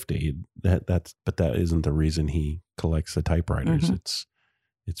 $150. But that isn't the reason he collects the typewriters.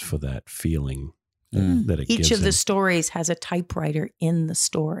 It's for that feeling that it gives Each of him. the stories has a typewriter in the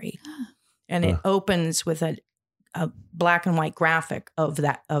story, and it opens with a black and white graphic of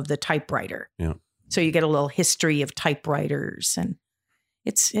the typewriter. Yeah. So you get a little history of typewriters, and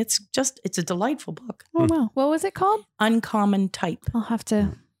it's a delightful book. Oh wow. What was it called? Uncommon Type. I'll have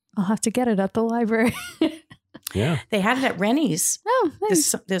to get it at the library. Yeah. They had it at Rennie's. Oh,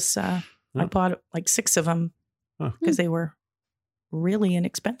 nice. I bought like 6 of them because they were really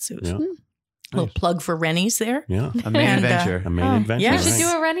inexpensive. Yeah. Little plug for Rennie's there. Yeah. a Maine adventure. A Maine adventure. yeah. We should right. do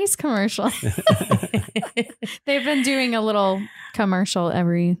a Rennie's commercial. They've been doing a little commercial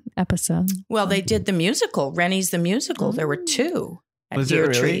every episode. Well, they did the musical, Rennie's the musical. There were 2 at Was it Deer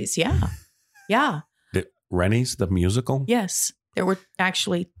really? Trees. Yeah. Yeah. Rennie's the musical? Yes. There were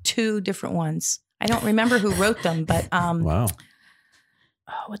actually 2 different ones. I don't remember who wrote them, but Wow.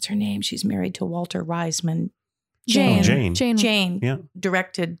 what's her name? She's married to Walter Reisman. Jane. Jane Yeah.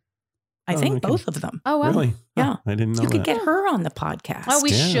 directed, I think, okay. both of them. Oh wow. Really? Yeah. I didn't know You could that. get her on the podcast. Oh, we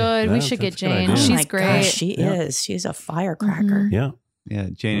Yeah, should. We that's- should get that's a good Jane. idea. Oh She's my great. gosh, she Yeah. is. She's a firecracker. Mhm. Yeah. Yeah,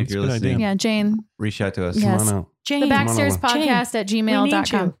 Jane, That's if you're a good listening, idea. Yeah, Jane. reach out to us. Yeah. Yes. Come on out. Jane, The Backstairs Jane, podcast at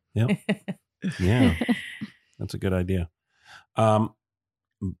gmail.com. Yeah. That's a good idea.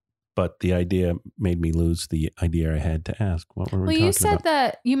 But the idea made me lose the idea I had to ask. What were we Well, talking you said about?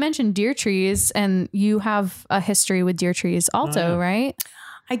 that you mentioned Deer Trees and you have a history with Deer Trees also, yeah. right?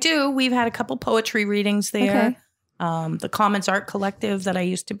 I do. We've had a couple poetry readings there. Okay. The Commons Art Collective that I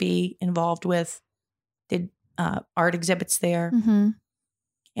used to be involved with did art exhibits there. Mm-hmm.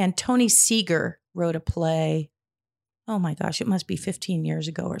 And Tony Seeger wrote a play. Oh my gosh, it must be 15 years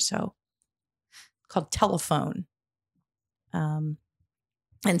ago or so, called Telephone.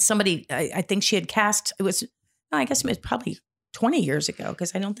 And somebody, I think she had cast, I guess it was probably 20 years ago,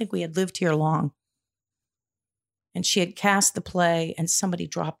 because I don't think we had lived here long. And she had cast the play and somebody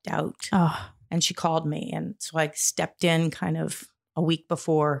dropped out. Oh. And she called me. And so I stepped in kind of a week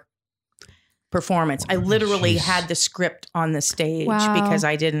before performance. I literally had the script on the stage because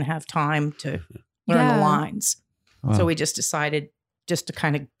I didn't have time to learn the lines. Wow. So we just decided just to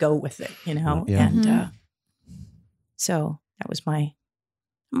kind of go with it, you know? Yeah. And so that was it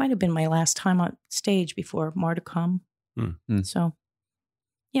might have been my last time on stage before more to come. So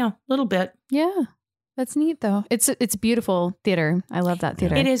yeah, a little bit. Yeah. That's neat though. It's beautiful theater. I love that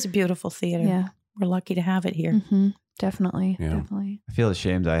theater. It is a beautiful theater. Yeah. We're lucky to have it here. Mm-hmm. Definitely. Yeah. Definitely. I feel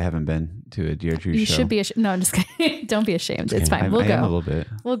ashamed I haven't been to a Dear True show. You should be ashamed. No, I'm just kidding. Don't be ashamed. It's fine. We'll go. A little bit.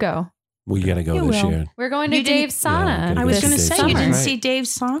 We'll go. We got to go this year. We're going to Dave's sauna. I was going to say, you didn't see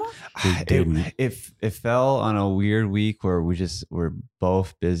Dave's sauna? It fell on a weird week where we're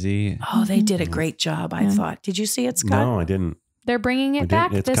both busy. Oh, they did a great job, I thought. Did you see it, Scott? No, I didn't. They're bringing it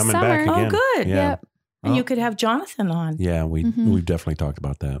back this summer. Back again. Oh, good. Yeah. Yep. And you could have Jonathan on. Yeah, we've definitely talked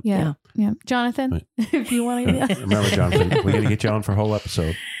about that. Yeah. Jonathan, if you want to. Remember, Jonathan, we got to get you on for a whole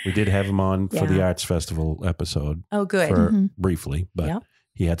episode. We did have him on for the Arts Festival episode. Oh, good. Briefly, but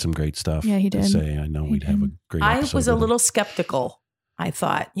he had some great stuff he did. to say. I know we'd have a great episode. I was a little skeptical, I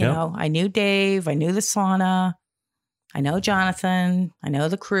thought. You know, I knew Dave. I knew the sauna. I know Jonathan. I know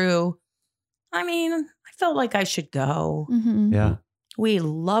the crew. I mean, I felt like I should go. Mm-hmm. Yeah. We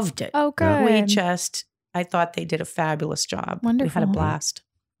loved it. Oh, good. I thought they did a fabulous job. Wonderful. We had a blast.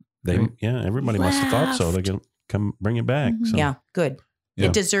 Everybody must have thought so. They're going to come bring it back. Mm-hmm. So. Yeah, good. Yeah.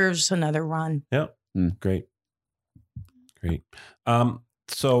 It deserves another run. Yeah, great.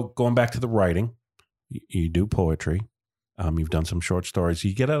 So going back to the writing, you do poetry. You've done some short stories.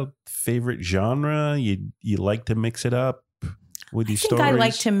 You get a favorite genre? You like to mix it up with these stories? I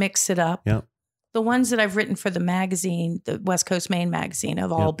like to mix it up. Yeah. The ones that I've written for the magazine, the West Coast Maine magazine,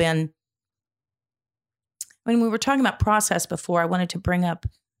 have all been. When we were talking about process before, I wanted to bring up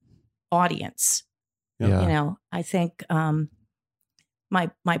audience. Yeah. You know, I think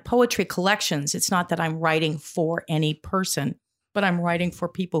my poetry collections, it's not that I'm writing for any person, but I'm writing for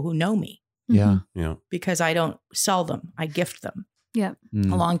people who know me. Yeah. Yeah. Because I don't sell them. I gift them. Yeah.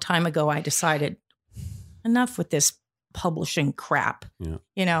 A long time ago, I decided enough with this publishing crap. Yeah.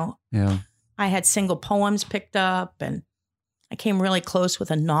 You know? Yeah. I had single poems picked up and I came really close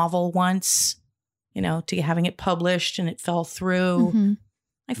with a novel once, you know, to having it published and it fell through. Mm-hmm.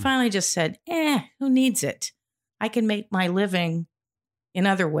 I finally just said, who needs it? I can make my living in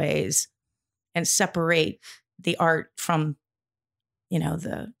other ways and separate the art from, you know,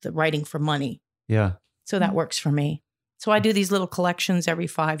 the writing for money. Yeah. So that works for me. So I do these little collections every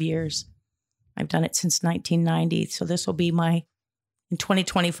 5 years. I've done it since 1990. So this will be in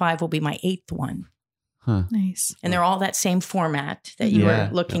 2025 will be my 8th one. Huh. Nice. And they're all that same format that you were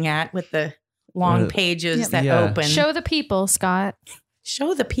looking at with the long pages that open. Show the people, Scott.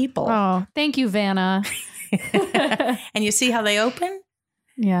 Show the people. Oh, thank you, Vanna. And you see how they open?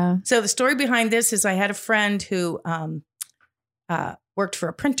 Yeah. So the story behind this is I had a friend who worked for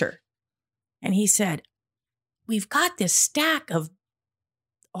a printer. And he said, we've got this stack of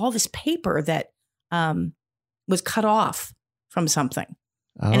all this paper that was cut off from something.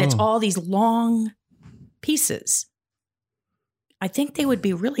 Oh. And it's all these long pieces. I think they would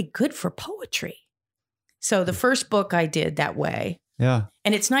be really good for poetry. So the first book I did that way. Yeah.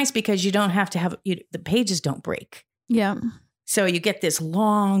 And it's nice because you don't have to have, the pages don't break. Yeah. So you get this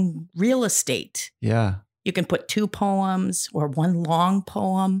long real estate. Yeah. You can put 2 poems or 1 long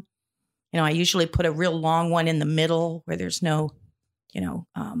poem. You know, I usually put a real long one in the middle where there's no,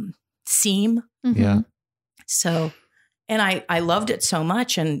 seam. Mm-hmm. Yeah. So, and I loved it so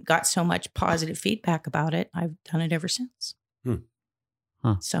much and got so much positive feedback about it. I've done it ever since.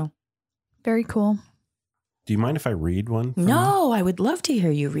 Huh. So. Very cool. Do you mind if I read one? No, I would love to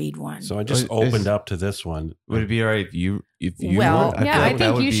hear you read one. So I just opened up to this one. Would it be all right if you well, would? I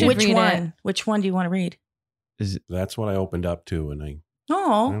think you should Which read one? it. Which one do you want to read? That's what I opened up to, and I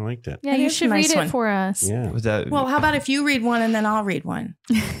Oh. liked it. Yeah, you should nice read it one. for us. Yeah. Was that? Well, how about if you read one and then I'll read one?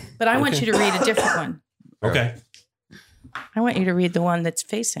 But I want you to read a different one. Okay. I want you to read the one that's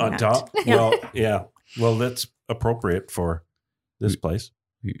facing On that. top? Yeah. Well, yeah. Well, that's appropriate for this place.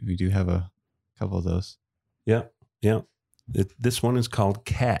 We do have a couple of those. Yeah. Yeah. This one is called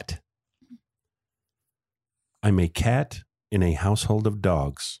Cat. I'm a cat in a household of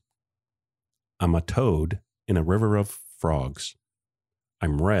dogs. I'm a toad in a river of frogs.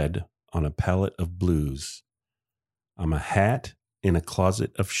 I'm red on a palette of blues. I'm a hat in a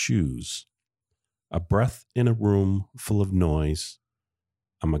closet of shoes. A breath in a room full of noise.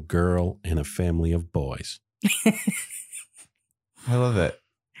 I'm a girl in a family of boys. I love it.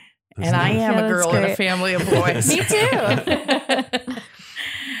 And I am a girl in a family of boys. Me too.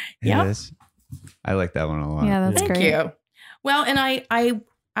 Yeah. I like that one a lot. Yeah, that's great. Thank you. Well, and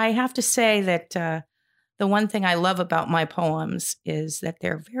I have to say that the one thing I love about my poems is that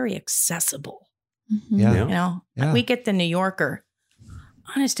they're very accessible. Mm-hmm. Yeah. You know, we get the New Yorker.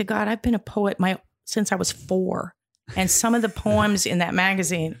 Honest to God, I've been a poet since I was 4. And some of the poems in that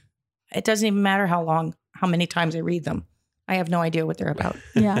magazine, it doesn't even matter how many times I read them. I have no idea what they're about.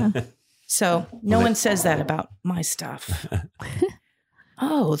 Yeah. So no one says that about my stuff.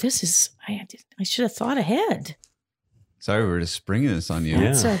 Oh, I should have thought ahead. Sorry, we're just springing this on you.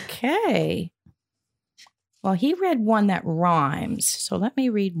 That's okay. Well, he read one that rhymes, so let me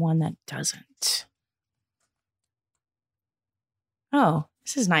read one that doesn't. Oh,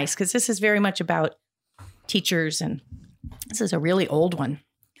 this is nice because this is very much about teachers, and this is a really old one.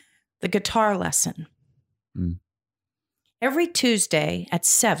 The guitar lesson. Mm. Every Tuesday at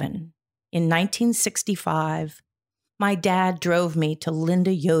 7 in 1965, my dad drove me to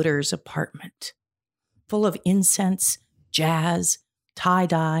Linda Yoder's apartment, full of incense, jazz,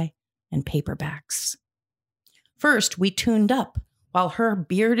 tie-dye, and paperbacks. First, we tuned up while her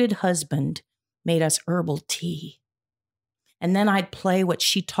bearded husband made us herbal tea. And then I'd play what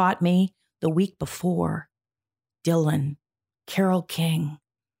she taught me the week before: Dylan, Carole King,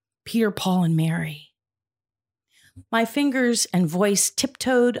 Peter, Paul, and Mary. My fingers and voice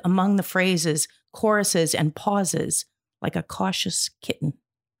tiptoed among the phrases, choruses, and pauses like a cautious kitten.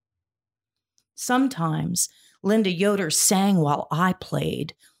 Sometimes Linda Yoder sang while I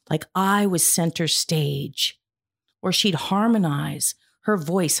played, like I was center stage, or she'd harmonize, her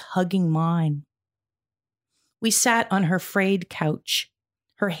voice hugging mine. We sat on her frayed couch,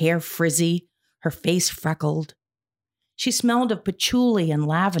 her hair frizzy, her face freckled. She smelled of patchouli and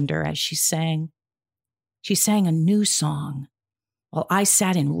lavender as she sang. She sang a new song, while I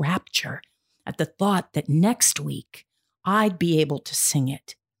sat in rapture at the thought that next week I'd be able to sing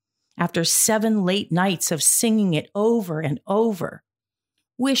it, after 7 late nights of singing it over and over,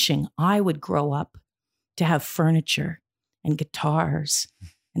 wishing I would grow up to have furniture and guitars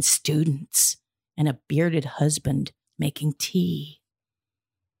and students and a bearded husband making tea.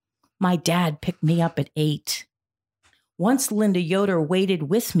 My dad picked me up at 8. Once Linda Yoder waited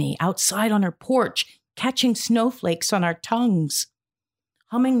with me outside on her porch, catching snowflakes on our tongues,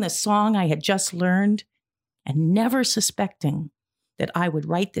 humming the song I had just learned, and never suspecting that I would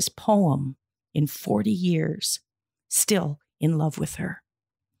write this poem in 40 years, still in love with her.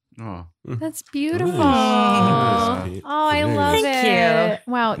 Oh, that's beautiful. Oh, I love it. Thank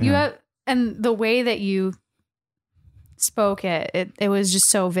you. Wow. You have, and the way that you spoke it was just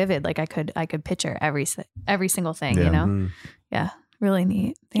so vivid. Like I could picture every single thing, you know? Mm-hmm. Yeah. Really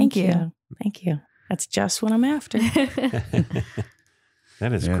neat. Thank you. Thank you. That's just what I'm after.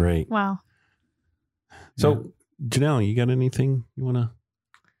 That is great. Wow. So, Janelle, you got anything you want to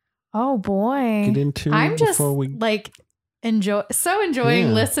Oh boy. get into? I'm just before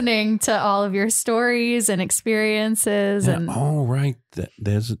enjoying listening to all of your stories and experiences. Yeah, and oh, right.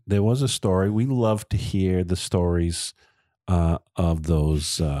 There was a story. We love to hear the stories of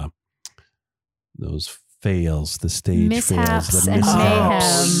those fails, the stage mishaps fails, the and mishaps. mayhem.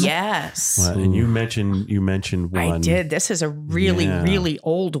 Oh, yes. Well, and you mentioned one. I did. This is a really, really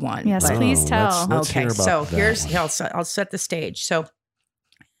old one. Yes, but- please tell. Let's okay, hear about so that one. I'll set the stage. So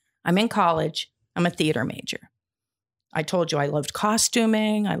I'm in college. I'm a theater major. I told you I loved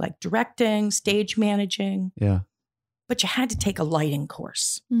costuming. I liked directing, stage managing. yeah. But you had to take a lighting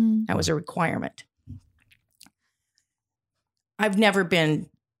course. Mm. That was a requirement. I've never been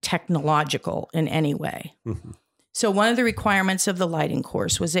technological in any way. Mm-hmm. So one of the requirements of the lighting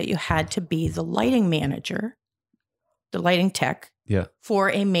course was that you had to be the lighting manager, the lighting tech, for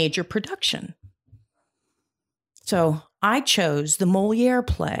a major production. So I chose the Moliere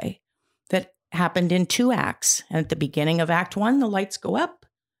play that happened in 2 acts. And at the beginning of Act 1, the lights go up.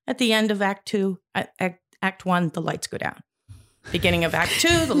 At the end of Act 2, Act 1, the lights go down. Beginning of Act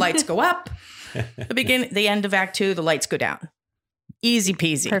 2, the lights go up. The end of Act 2, the lights go down. Easy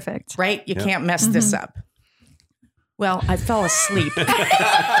peasy. Perfect. Right? You can't mess this up. Well, I fell asleep.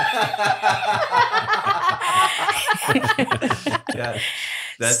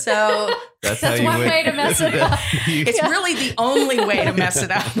 That's That's one way to mess it up. It's really the only way to mess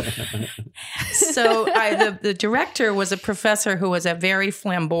it up. So the director was a professor who was a very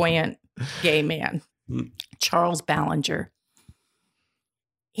flamboyant gay man, Charles Ballinger.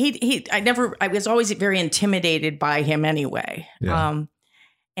 I was always very intimidated by him anyway. Yeah.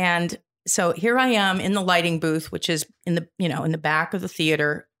 And so here I am in the lighting booth, which is in the back of the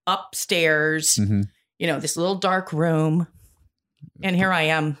theater, upstairs, this little dark room. And here I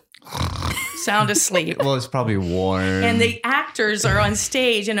am, sound asleep. Well, it's probably warm. And the actors are on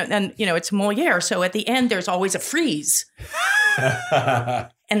stage, and it's Moliere. So at the end, there's always a freeze.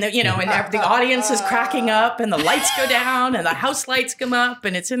 And the audience is cracking up, and the lights go down, and the house lights come up,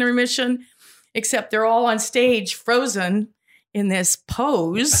 and it's intermission. Except they're all on stage, frozen in this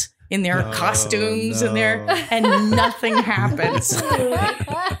pose, in their costumes, and nothing happens.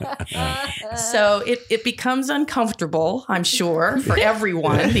 So it becomes uncomfortable, I'm sure, for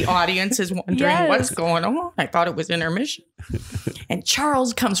everyone. The audience is wondering what's going on. I thought it was intermission. And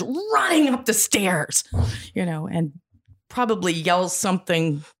Charles comes running up the stairs, and probably yells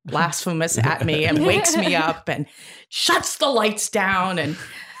something blasphemous at me and wakes me up and shuts the lights down. And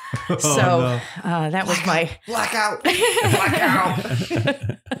that was my blackout.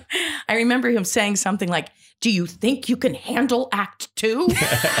 I remember him saying something like, "Do you think you can handle Act 2?"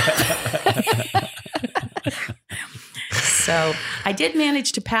 So I did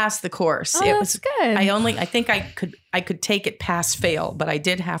manage to pass the course. Oh, that's good. I think I could take it pass fail, but I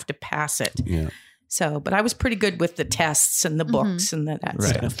did have to pass it. Yeah. So, but I was pretty good with the tests and the books and that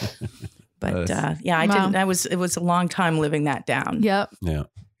stuff. But I didn't. It was a long time living that down. Yep. Yeah.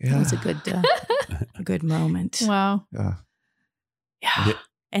 It was a good moment. Wow. Yeah.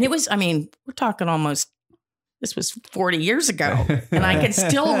 And it was, we're talking this was 40 years ago, and I can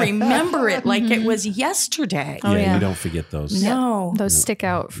still remember it like it was yesterday. Oh, yeah. You don't forget those. No. Those stick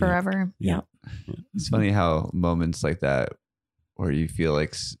out forever. Yeah. It's funny how moments like that where you feel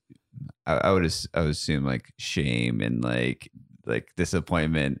like I would assume like shame and like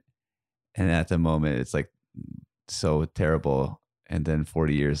disappointment, and at the moment it's like so terrible. And then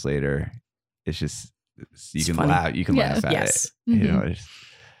 40 years later, it's just you can laugh at it. Mm-hmm.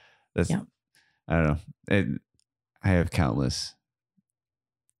 I don't know. I have countless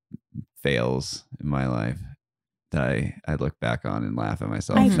fails in my life that I look back on and laugh at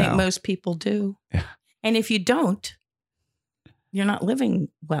myself. I think most people do. Yeah. And if you don't, you're not living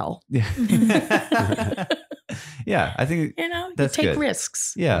well. Yeah. Yeah, I think that's you take good.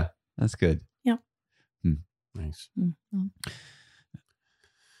 risks. Yeah, that's good. Yeah. Nice. Mm-hmm.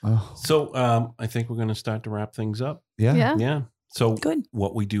 Oh. So I think we're going to start to wrap things up. Yeah. Yeah. So good.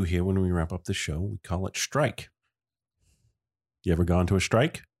 What we do here when we wrap up the show, we call it strike. You ever gone to a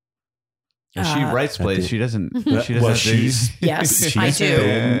strike? She writes plays. She doesn't. She doesn't. Well, yes, I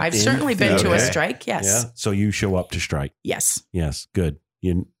do. I've certainly been to a strike. Yes. Yeah. So you show up to strike. Yes. Yes. Good.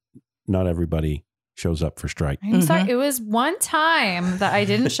 Not everybody shows up for strike. I'm sorry. It was one time that I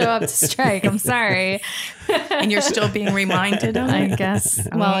didn't show up to strike. I'm sorry. And you're still being reminded of it? I guess.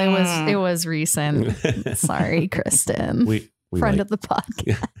 Well, it was recent. Sorry, Kristen. We friend of the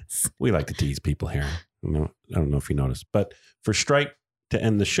podcast. We like to tease people here. I don't know if you noticed, but for strike to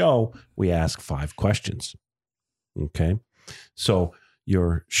end the show, we ask 5 questions. Okay. So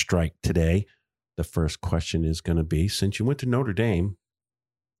your strike today, the first question is going to be, since you went to Notre Dame,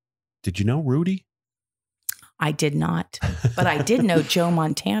 did you know Rudy? I did not, but I did know Joe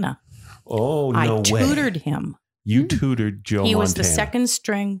Montana. Oh, no way. I tutored him. You tutored Joe Montana. He was the second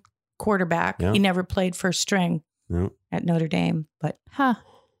string quarterback. Yeah. He never played first string at Notre Dame, but I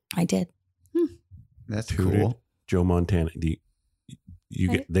did. That's tutored cool. Joe Montana.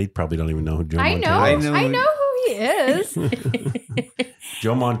 They probably don't even know who Joe Montana is. I know who he is.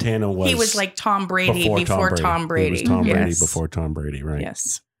 Joe Montana was... He was like Tom Brady before Tom Brady. He was Tom Brady before Tom Brady, right?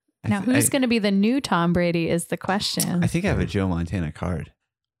 Yes. Now, who's going to be the new Tom Brady is the question. I think I have a Joe Montana card.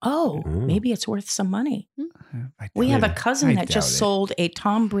 Oh, maybe it's worth some money. We have a cousin that just sold a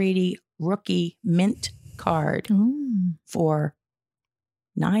Tom Brady rookie mint card for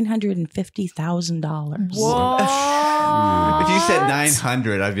 $950,000. Whoa. If you said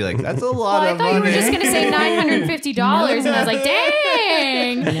 900, I'd be like, that's a lot of money. I thought you were just going to say $950, and I was like,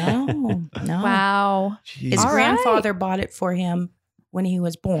 dang. No. Wow. Jeez. His grandfather bought it for him when he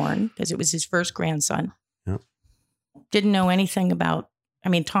was born because it was his first grandson. Yep. Didn't know anything about,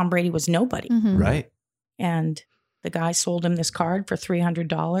 Tom Brady was nobody. Mm-hmm. Right. And the guy sold him this card for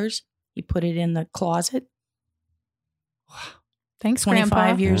 $300. He put it in the closet. Wow. Thanks, 25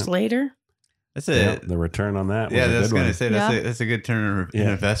 Grandpa. years later. That's it. The return on that. Yeah, that's going to say that's a good turn in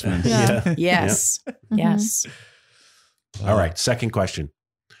investments. Yeah. Yes. Mm-hmm. Yes. All right. Second question.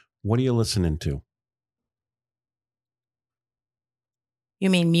 What are you listening to? You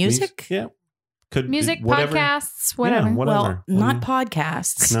mean music? Yeah. Music, podcasts, whatever. Yeah, whatever. Well, not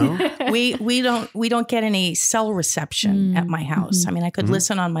podcasts. No. we don't get any cell reception at my house. I could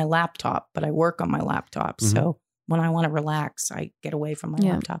listen on my laptop, but I work on my laptop. So when I want to relax, I get away from my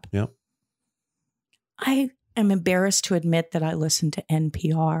laptop. Yep. I am embarrassed to admit that I listen to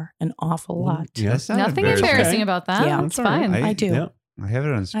NPR an awful lot. Yeah. That's not Nothing embarrassing about that. Yeah. It's fine. I do. Yeah. I have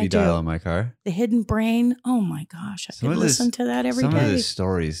it on I speed do. dial in my car. The Hidden Brain. Oh my gosh. I Some could of this- listen to that every Some of day. the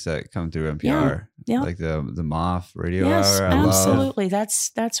stories that come through NPR, Yeah. like the Moth Radio Yes, Hour. I love. absolutely.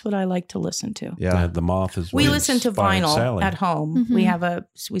 That's what I like to listen to. Yeah, The Moth is. We what listen to inspired vinyl Sally. at home.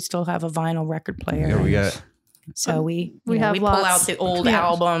 Mhm. We still have a vinyl record player. yeah, we got. So we have pull lots. out the old Yeah.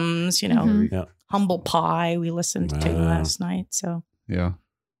 albums, Mhm. Yeah. Humble Pie we listened to Wow. last night. So Yeah,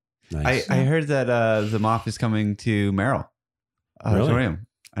 Nice. I heard that the Moth is coming to Merrill Auditorium.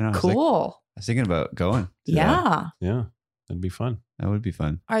 I know. I was like- cool. I was thinking about going. to that. Yeah. Yeah. That'd be fun. That would be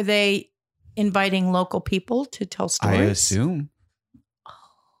fun. Are they inviting local people to tell stories? I assume.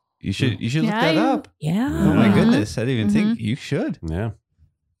 You should look Yeah, that you- up. Yeah. Oh my Mhm. goodness, I didn't even Mhm. think you should. Yeah.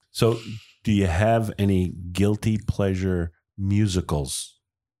 So, do you have any guilty pleasure musicals?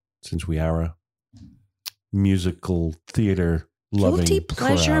 Since we are a musical theater loving Guilty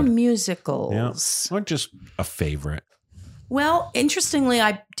pleasure crowd. musicals. Or just a favorite. Well, interestingly,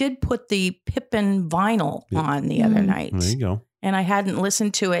 I did put the Pippin vinyl Yeah. on the other Mm. night, There you go. and I hadn't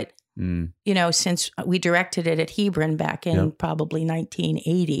listened to it, Mm. since we directed it at Hebron back in Yep. probably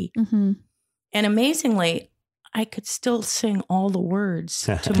 1980. Mhm. And amazingly, I could still sing all the words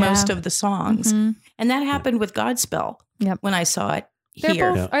to Yeah. most of the songs. Mhm. And that happened with Godspell Yep. when I saw it They're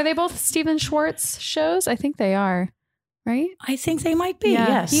here. both. Are they both Stephen Schwartz shows? I think they are. Right? I think they might be,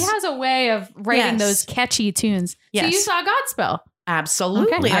 yes. He has a way of writing Yes. those catchy tunes. So Yes. you saw Godspell.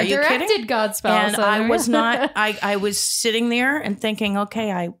 Absolutely. Okay. Are I you directed kidding? Godspell. And so I there was you- not, I was sitting there and thinking,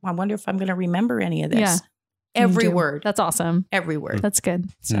 okay, I wonder if I'm going to remember any of this. Yeah. Every You do. word, That's awesome. every word. That's good.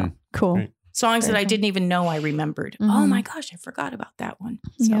 So Mm. Cool. Great. songs that Very I cool. didn't even know I remembered. Oh Mhm. my gosh, I forgot about that one.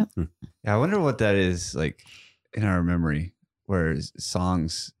 So, Yeah. Yeah, I wonder what that is like in our memory, where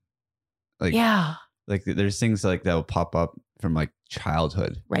songs, like, yeah, like there's things like that will pop up from like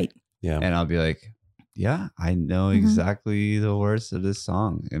childhood, right. Yeah. and I'll be like, yeah, I know Mhm. exactly the words of this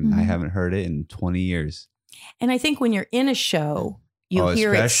song, and I Mhm. haven't heard it in 20 years. And I think when you're in a show, you Oh,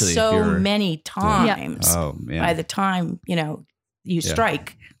 hear it especially if so you're- many times. Oh man, By the time, you Yeah.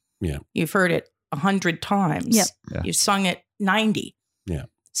 strike, Yeah. you've heard it 100 times. Yep. Yeah. You've sung it 90. Yeah.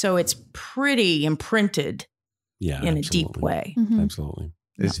 So it's pretty imprinted Yeah. in a deep absolutely. way. Mhm. Absolutely.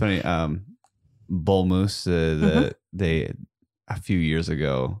 it's funny. Bull Moose, they a few years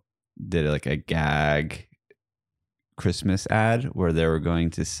ago did like a gag Christmas ad where they were going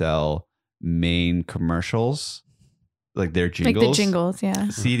to sell Maine commercials, like their jingles, Like the jingles. Yeah.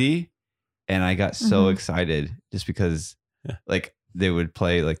 CD, and I got so Mhm. excited just because, Yeah. like, they would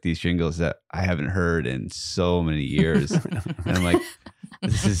play like these jingles that I haven't heard in so many years, and I'm like,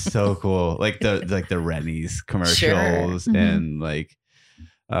 this is so cool. Like the Rennie's commercials, Mhm. and like,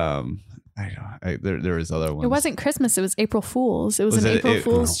 I don't know, there was other ones. It wasn't Christmas. It was April Fool's. It was Was an it- April it-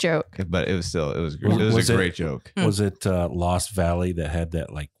 Fool's joke. but it was still it was Was a it- great joke. Hmm. Was it Lost Valley that had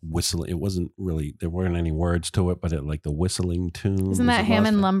that like whistling? It wasn't really, there weren't any words to it, but it like the whistling tune. Isn't Was that it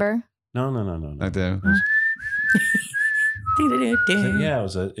Hammond Lost- Lumber? No. Like the, Yeah, it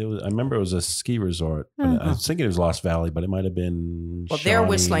was. I remember it was a ski resort. But I was thinking it was Lost Valley, but it might have been. Well, they're Shawnee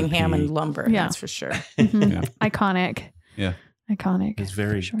whistling Peak. Hammond Lumber. Yeah. That's for sure. Mhm. Yeah. Iconic. Yeah. Iconic. It's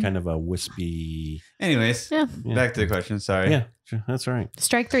very for sure. kind of a wispy. anyways, Yeah. Yeah. back to the question. Sorry. Yeah, sure, that's all right.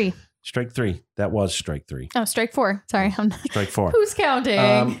 Strike 3. Strike 3. That was strike 3. Oh, strike 4. Sorry. I'm not. Strike 4. Who's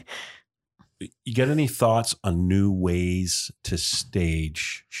counting? You got any thoughts on new ways to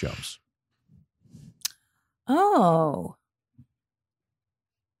stage shows? Oh.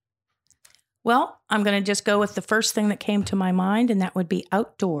 Well, I'm going to just go with the first thing that came to my mind, and that would be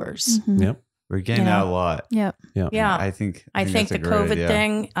outdoors. Mhm. Yep. We're getting You know? out a lot. Yep. Yeah. Yeah. I think I think the that's a great COVID idea.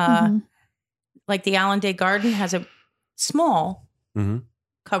 thing, Mhm. like the Allendale Garden has a small Mm-hmm.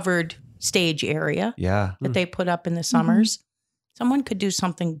 covered stage area Yeah. that they put up in the summers. Someone could do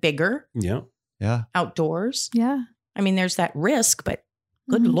something bigger Yeah. Yeah. outdoors. Yeah. I mean, there's that risk, but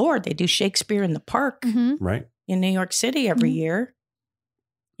good Mhm. Lord, they do Shakespeare in the Park Mhm. Right. in New York City every Mhm. year.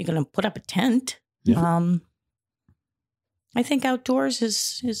 You're going to put up a tent. Yeah. I think outdoors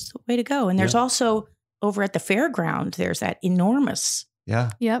is the way to go. And there's also over at the fairground, there's that enormous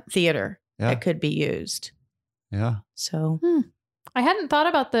Yeah. Yep. theater Yeah. that could be used. Yeah. So, I hadn't thought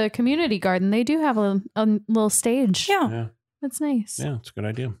about the community garden. They do have a little stage. yeah. Yeah. That's nice. Yeah. It's a good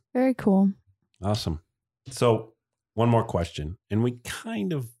idea. Very cool. Awesome. So one more question, and we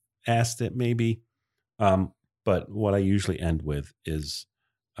kind of asked it maybe, but what I usually end with is,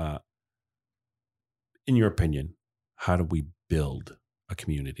 in your opinion, how do we build a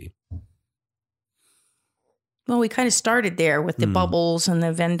community? Well, we kind of started there with the bubbles and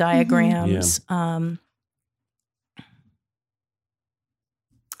the Venn diagrams.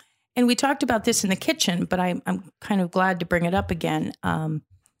 And we talked about this in the kitchen, but I'm kind of glad to bring it up again. 2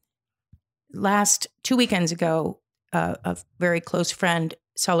 weekends ago, a very close friend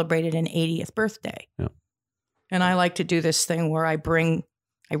celebrated an 80th birthday. Yeah. And I like to do this thing where I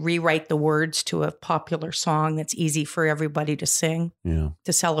rewrite the words to a popular song that's easy for everybody to sing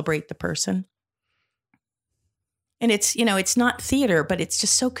to celebrate the person. And it's, it's not theater, but it's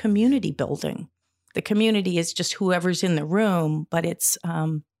just so community building. The community is just whoever's in the room, but it's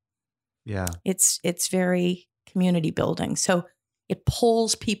very community building. So it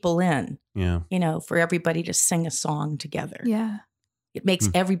pulls people in, for everybody to sing a song together. Yeah. It makes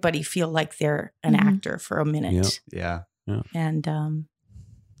everybody feel like they're an actor for a minute. Yeah. And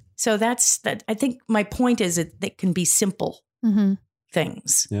so that's that. I think my point is that can be simple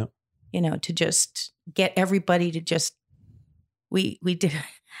things, to just get everybody to just, we did,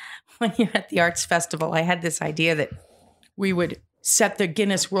 when you're at the arts festival, I had this idea that we would set the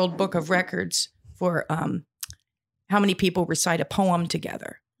Guinness World Book of Records for how many people recite a poem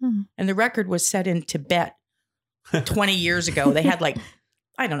together. And the record was set in Tibet 20 years ago. They had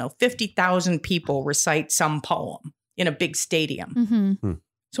 50,000 people recite some poem in a big stadium.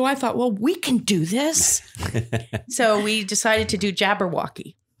 So I thought, well, we can do this. So we decided to do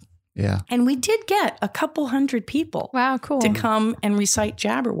Jabberwocky. Yeah. And we did get a couple hundred people to come and recite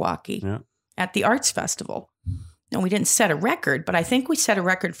Jabberwocky at the arts festival. And we didn't set a record, but I think we set a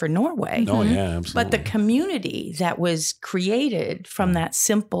record for Norway. Oh, yeah, absolutely. But the community that was created from that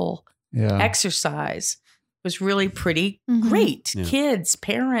simple exercise was really pretty great. Yeah. Kids,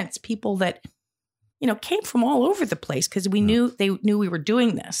 parents, people that, came from all over the place because they knew we were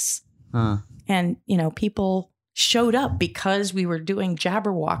doing this. And, people showed up because we were doing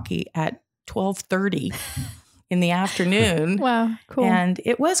Jabberwocky at 12:30 in the afternoon. Wow, cool. And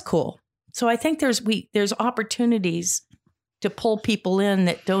it was cool. So I think there's opportunities to pull people in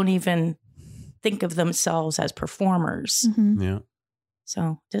that don't even think of themselves as performers. Yeah.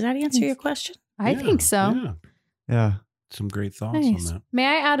 So does that answer your question? I think so. Yeah. Some great thoughts on that. May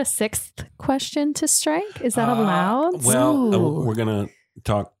I add a sixth question to strike? Is that allowed? Well, we're going to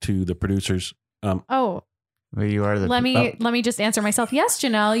talk to the producers. Well, you are the. Let me just answer myself. Yes,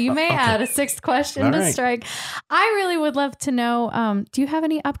 Janelle, you may add a sixth question to strike. I really would love to know, do you have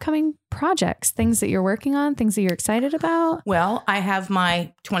any upcoming projects, things that you're working on, things that you're excited about? Well, I have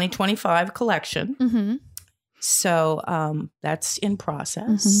my 2025 collection. So that's in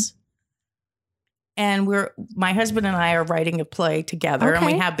process. And my husband and I are writing a play together, and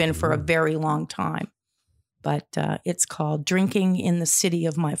we have been for a very long time. But it's called Drinking in the City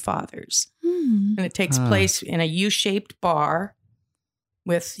of My Fathers. And it takes place in a U-shaped bar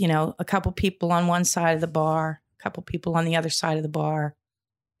with, a couple people on one side of the bar, a couple people on the other side of the bar,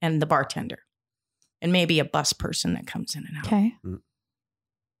 and the bartender. And maybe a bus person that comes in and out. Okay.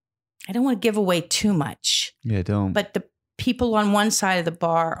 I don't want to give away too much. Yeah, don't. But the people on one side of the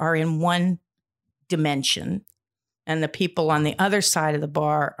bar are in one dimension, and the people on the other side of the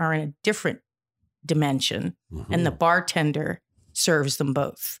bar are in a different dimension, and the bartender serves them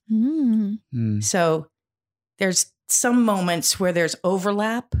both. So there's some moments where there's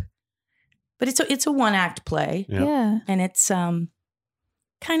overlap, but it's a one-act play. Yeah. And it's kind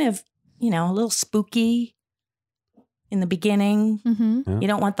of, a little spooky in the beginning. You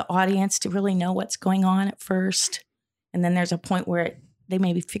don't want the audience to really know what's going on at first. And then there's a point where they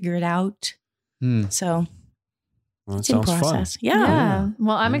maybe figure it out. So it's in process. Fun. Yeah.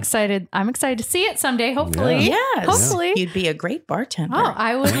 Well, I'm excited. I'm excited to see it someday. Hopefully. Yes. Hopefully. You'd be a great bartender. Oh,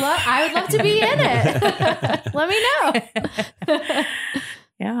 I would love to be in it. Let me know.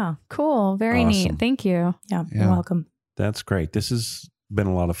 Yeah. Cool. Very neat. Thank you. Yeah. You're welcome. That's great. This has been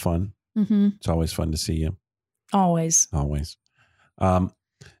a lot of fun. It's always fun to see you. Always.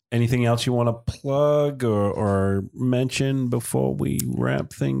 Anything else you want to plug or mention before we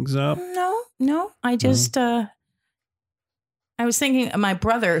wrap things up? No. I just, I was thinking of my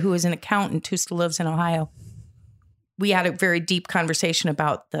brother, who is an accountant who still lives in Ohio. We had a very deep conversation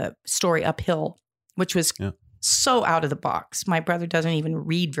about the story Uphill, which was so out of the box. My brother doesn't even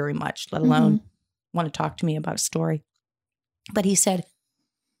read very much, let alone want to talk to me about a story. But he said,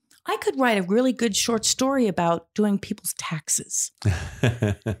 I could write a really good short story about doing people's taxes.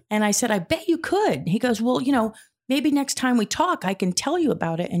 And I said, I bet you could. He goes, well, maybe next time we talk, I can tell you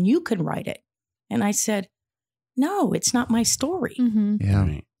about it and you can write it. And I said, no, it's not my story.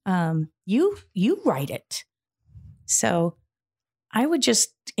 Yeah. You write it. So I would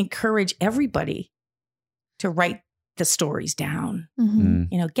just encourage everybody to write the stories down.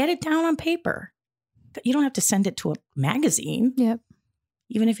 Get it down on paper. You don't have to send it to a magazine. Yep.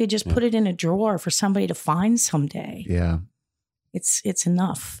 Even if you just put it in a drawer for somebody to find someday. Yeah. It's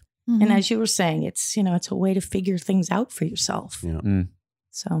enough. Mhm. And as you were saying, it's a way to figure things out for yourself. Yeah.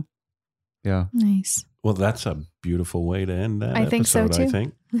 So Yeah. Nice. Well, that's a beautiful way to end that I think so, episode, I too.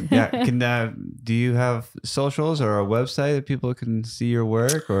 think. Yeah. Do you have socials or a website that people can see your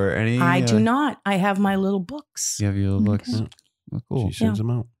work or any? I do not. I have my little books. You have your little books. Okay. Oh, cool. She sends them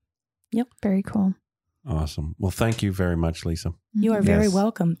out. Very cool. Awesome. Well, thank you very much, Lisa. You are very Yes.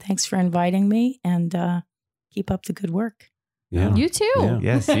 welcome. Thanks for inviting me, and keep up the good work. Yeah. You too. Yeah.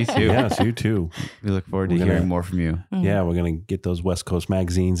 Yes, you too. Yes, you too. We look forward to We're gonna- hearing more from you. Mm. Yeah, we're going to get those West Coast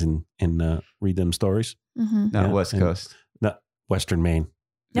magazines and read them stories. Mhm. Not Yeah, West and- Coast. Not Western Maine.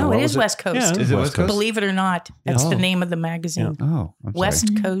 No, What it was is West Coast. Yeah, Is it West Coast? Believe it or not, that's Yeah. the Oh. name of the magazine. Oh, I'm West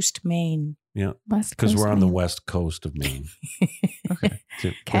sorry. Coast, Maine. West Because Coast, we're on the Maine. west coast of Maine. Okay.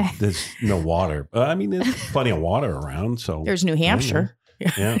 Okay. There's no water. I mean, there's plenty of water around. So There's New Hampshire.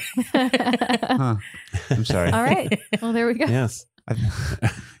 Yeah. Huh. I'm sorry. All right. Well, there we go. Yes.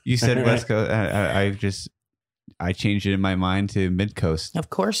 You said West Coast. I changed it in my mind to Mid Coast. Of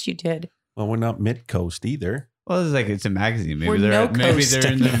course you did. Well, we're not mid coast either. Well, it's like it's a magazine. Maybe We're they're no maybe coast.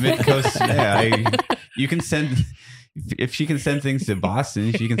 they're in the Mid Coast. Yeah, you can send if she can send things to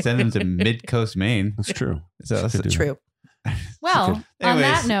Boston, she can send them to Mid Coast, Maine. That's true. So She could do that. True. Well, on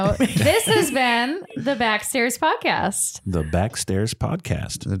that Anyways. note, this has been the Backstairs Podcast. The Backstairs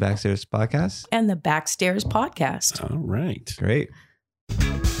Podcast. The Backstairs Podcast. And the Backstairs Podcast. All right. Great.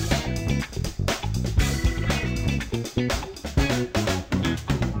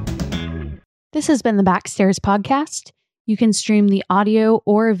 This has been the Backstairs Podcast. You can stream the audio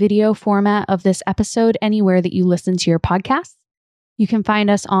or video format of this episode anywhere that you listen to your podcasts. You can find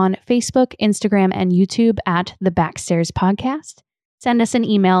us on Facebook, Instagram, and YouTube at The Backstairs Podcast. Send us an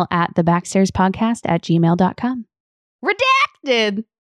email at thebackstairspodcast@gmail.com. Redacted!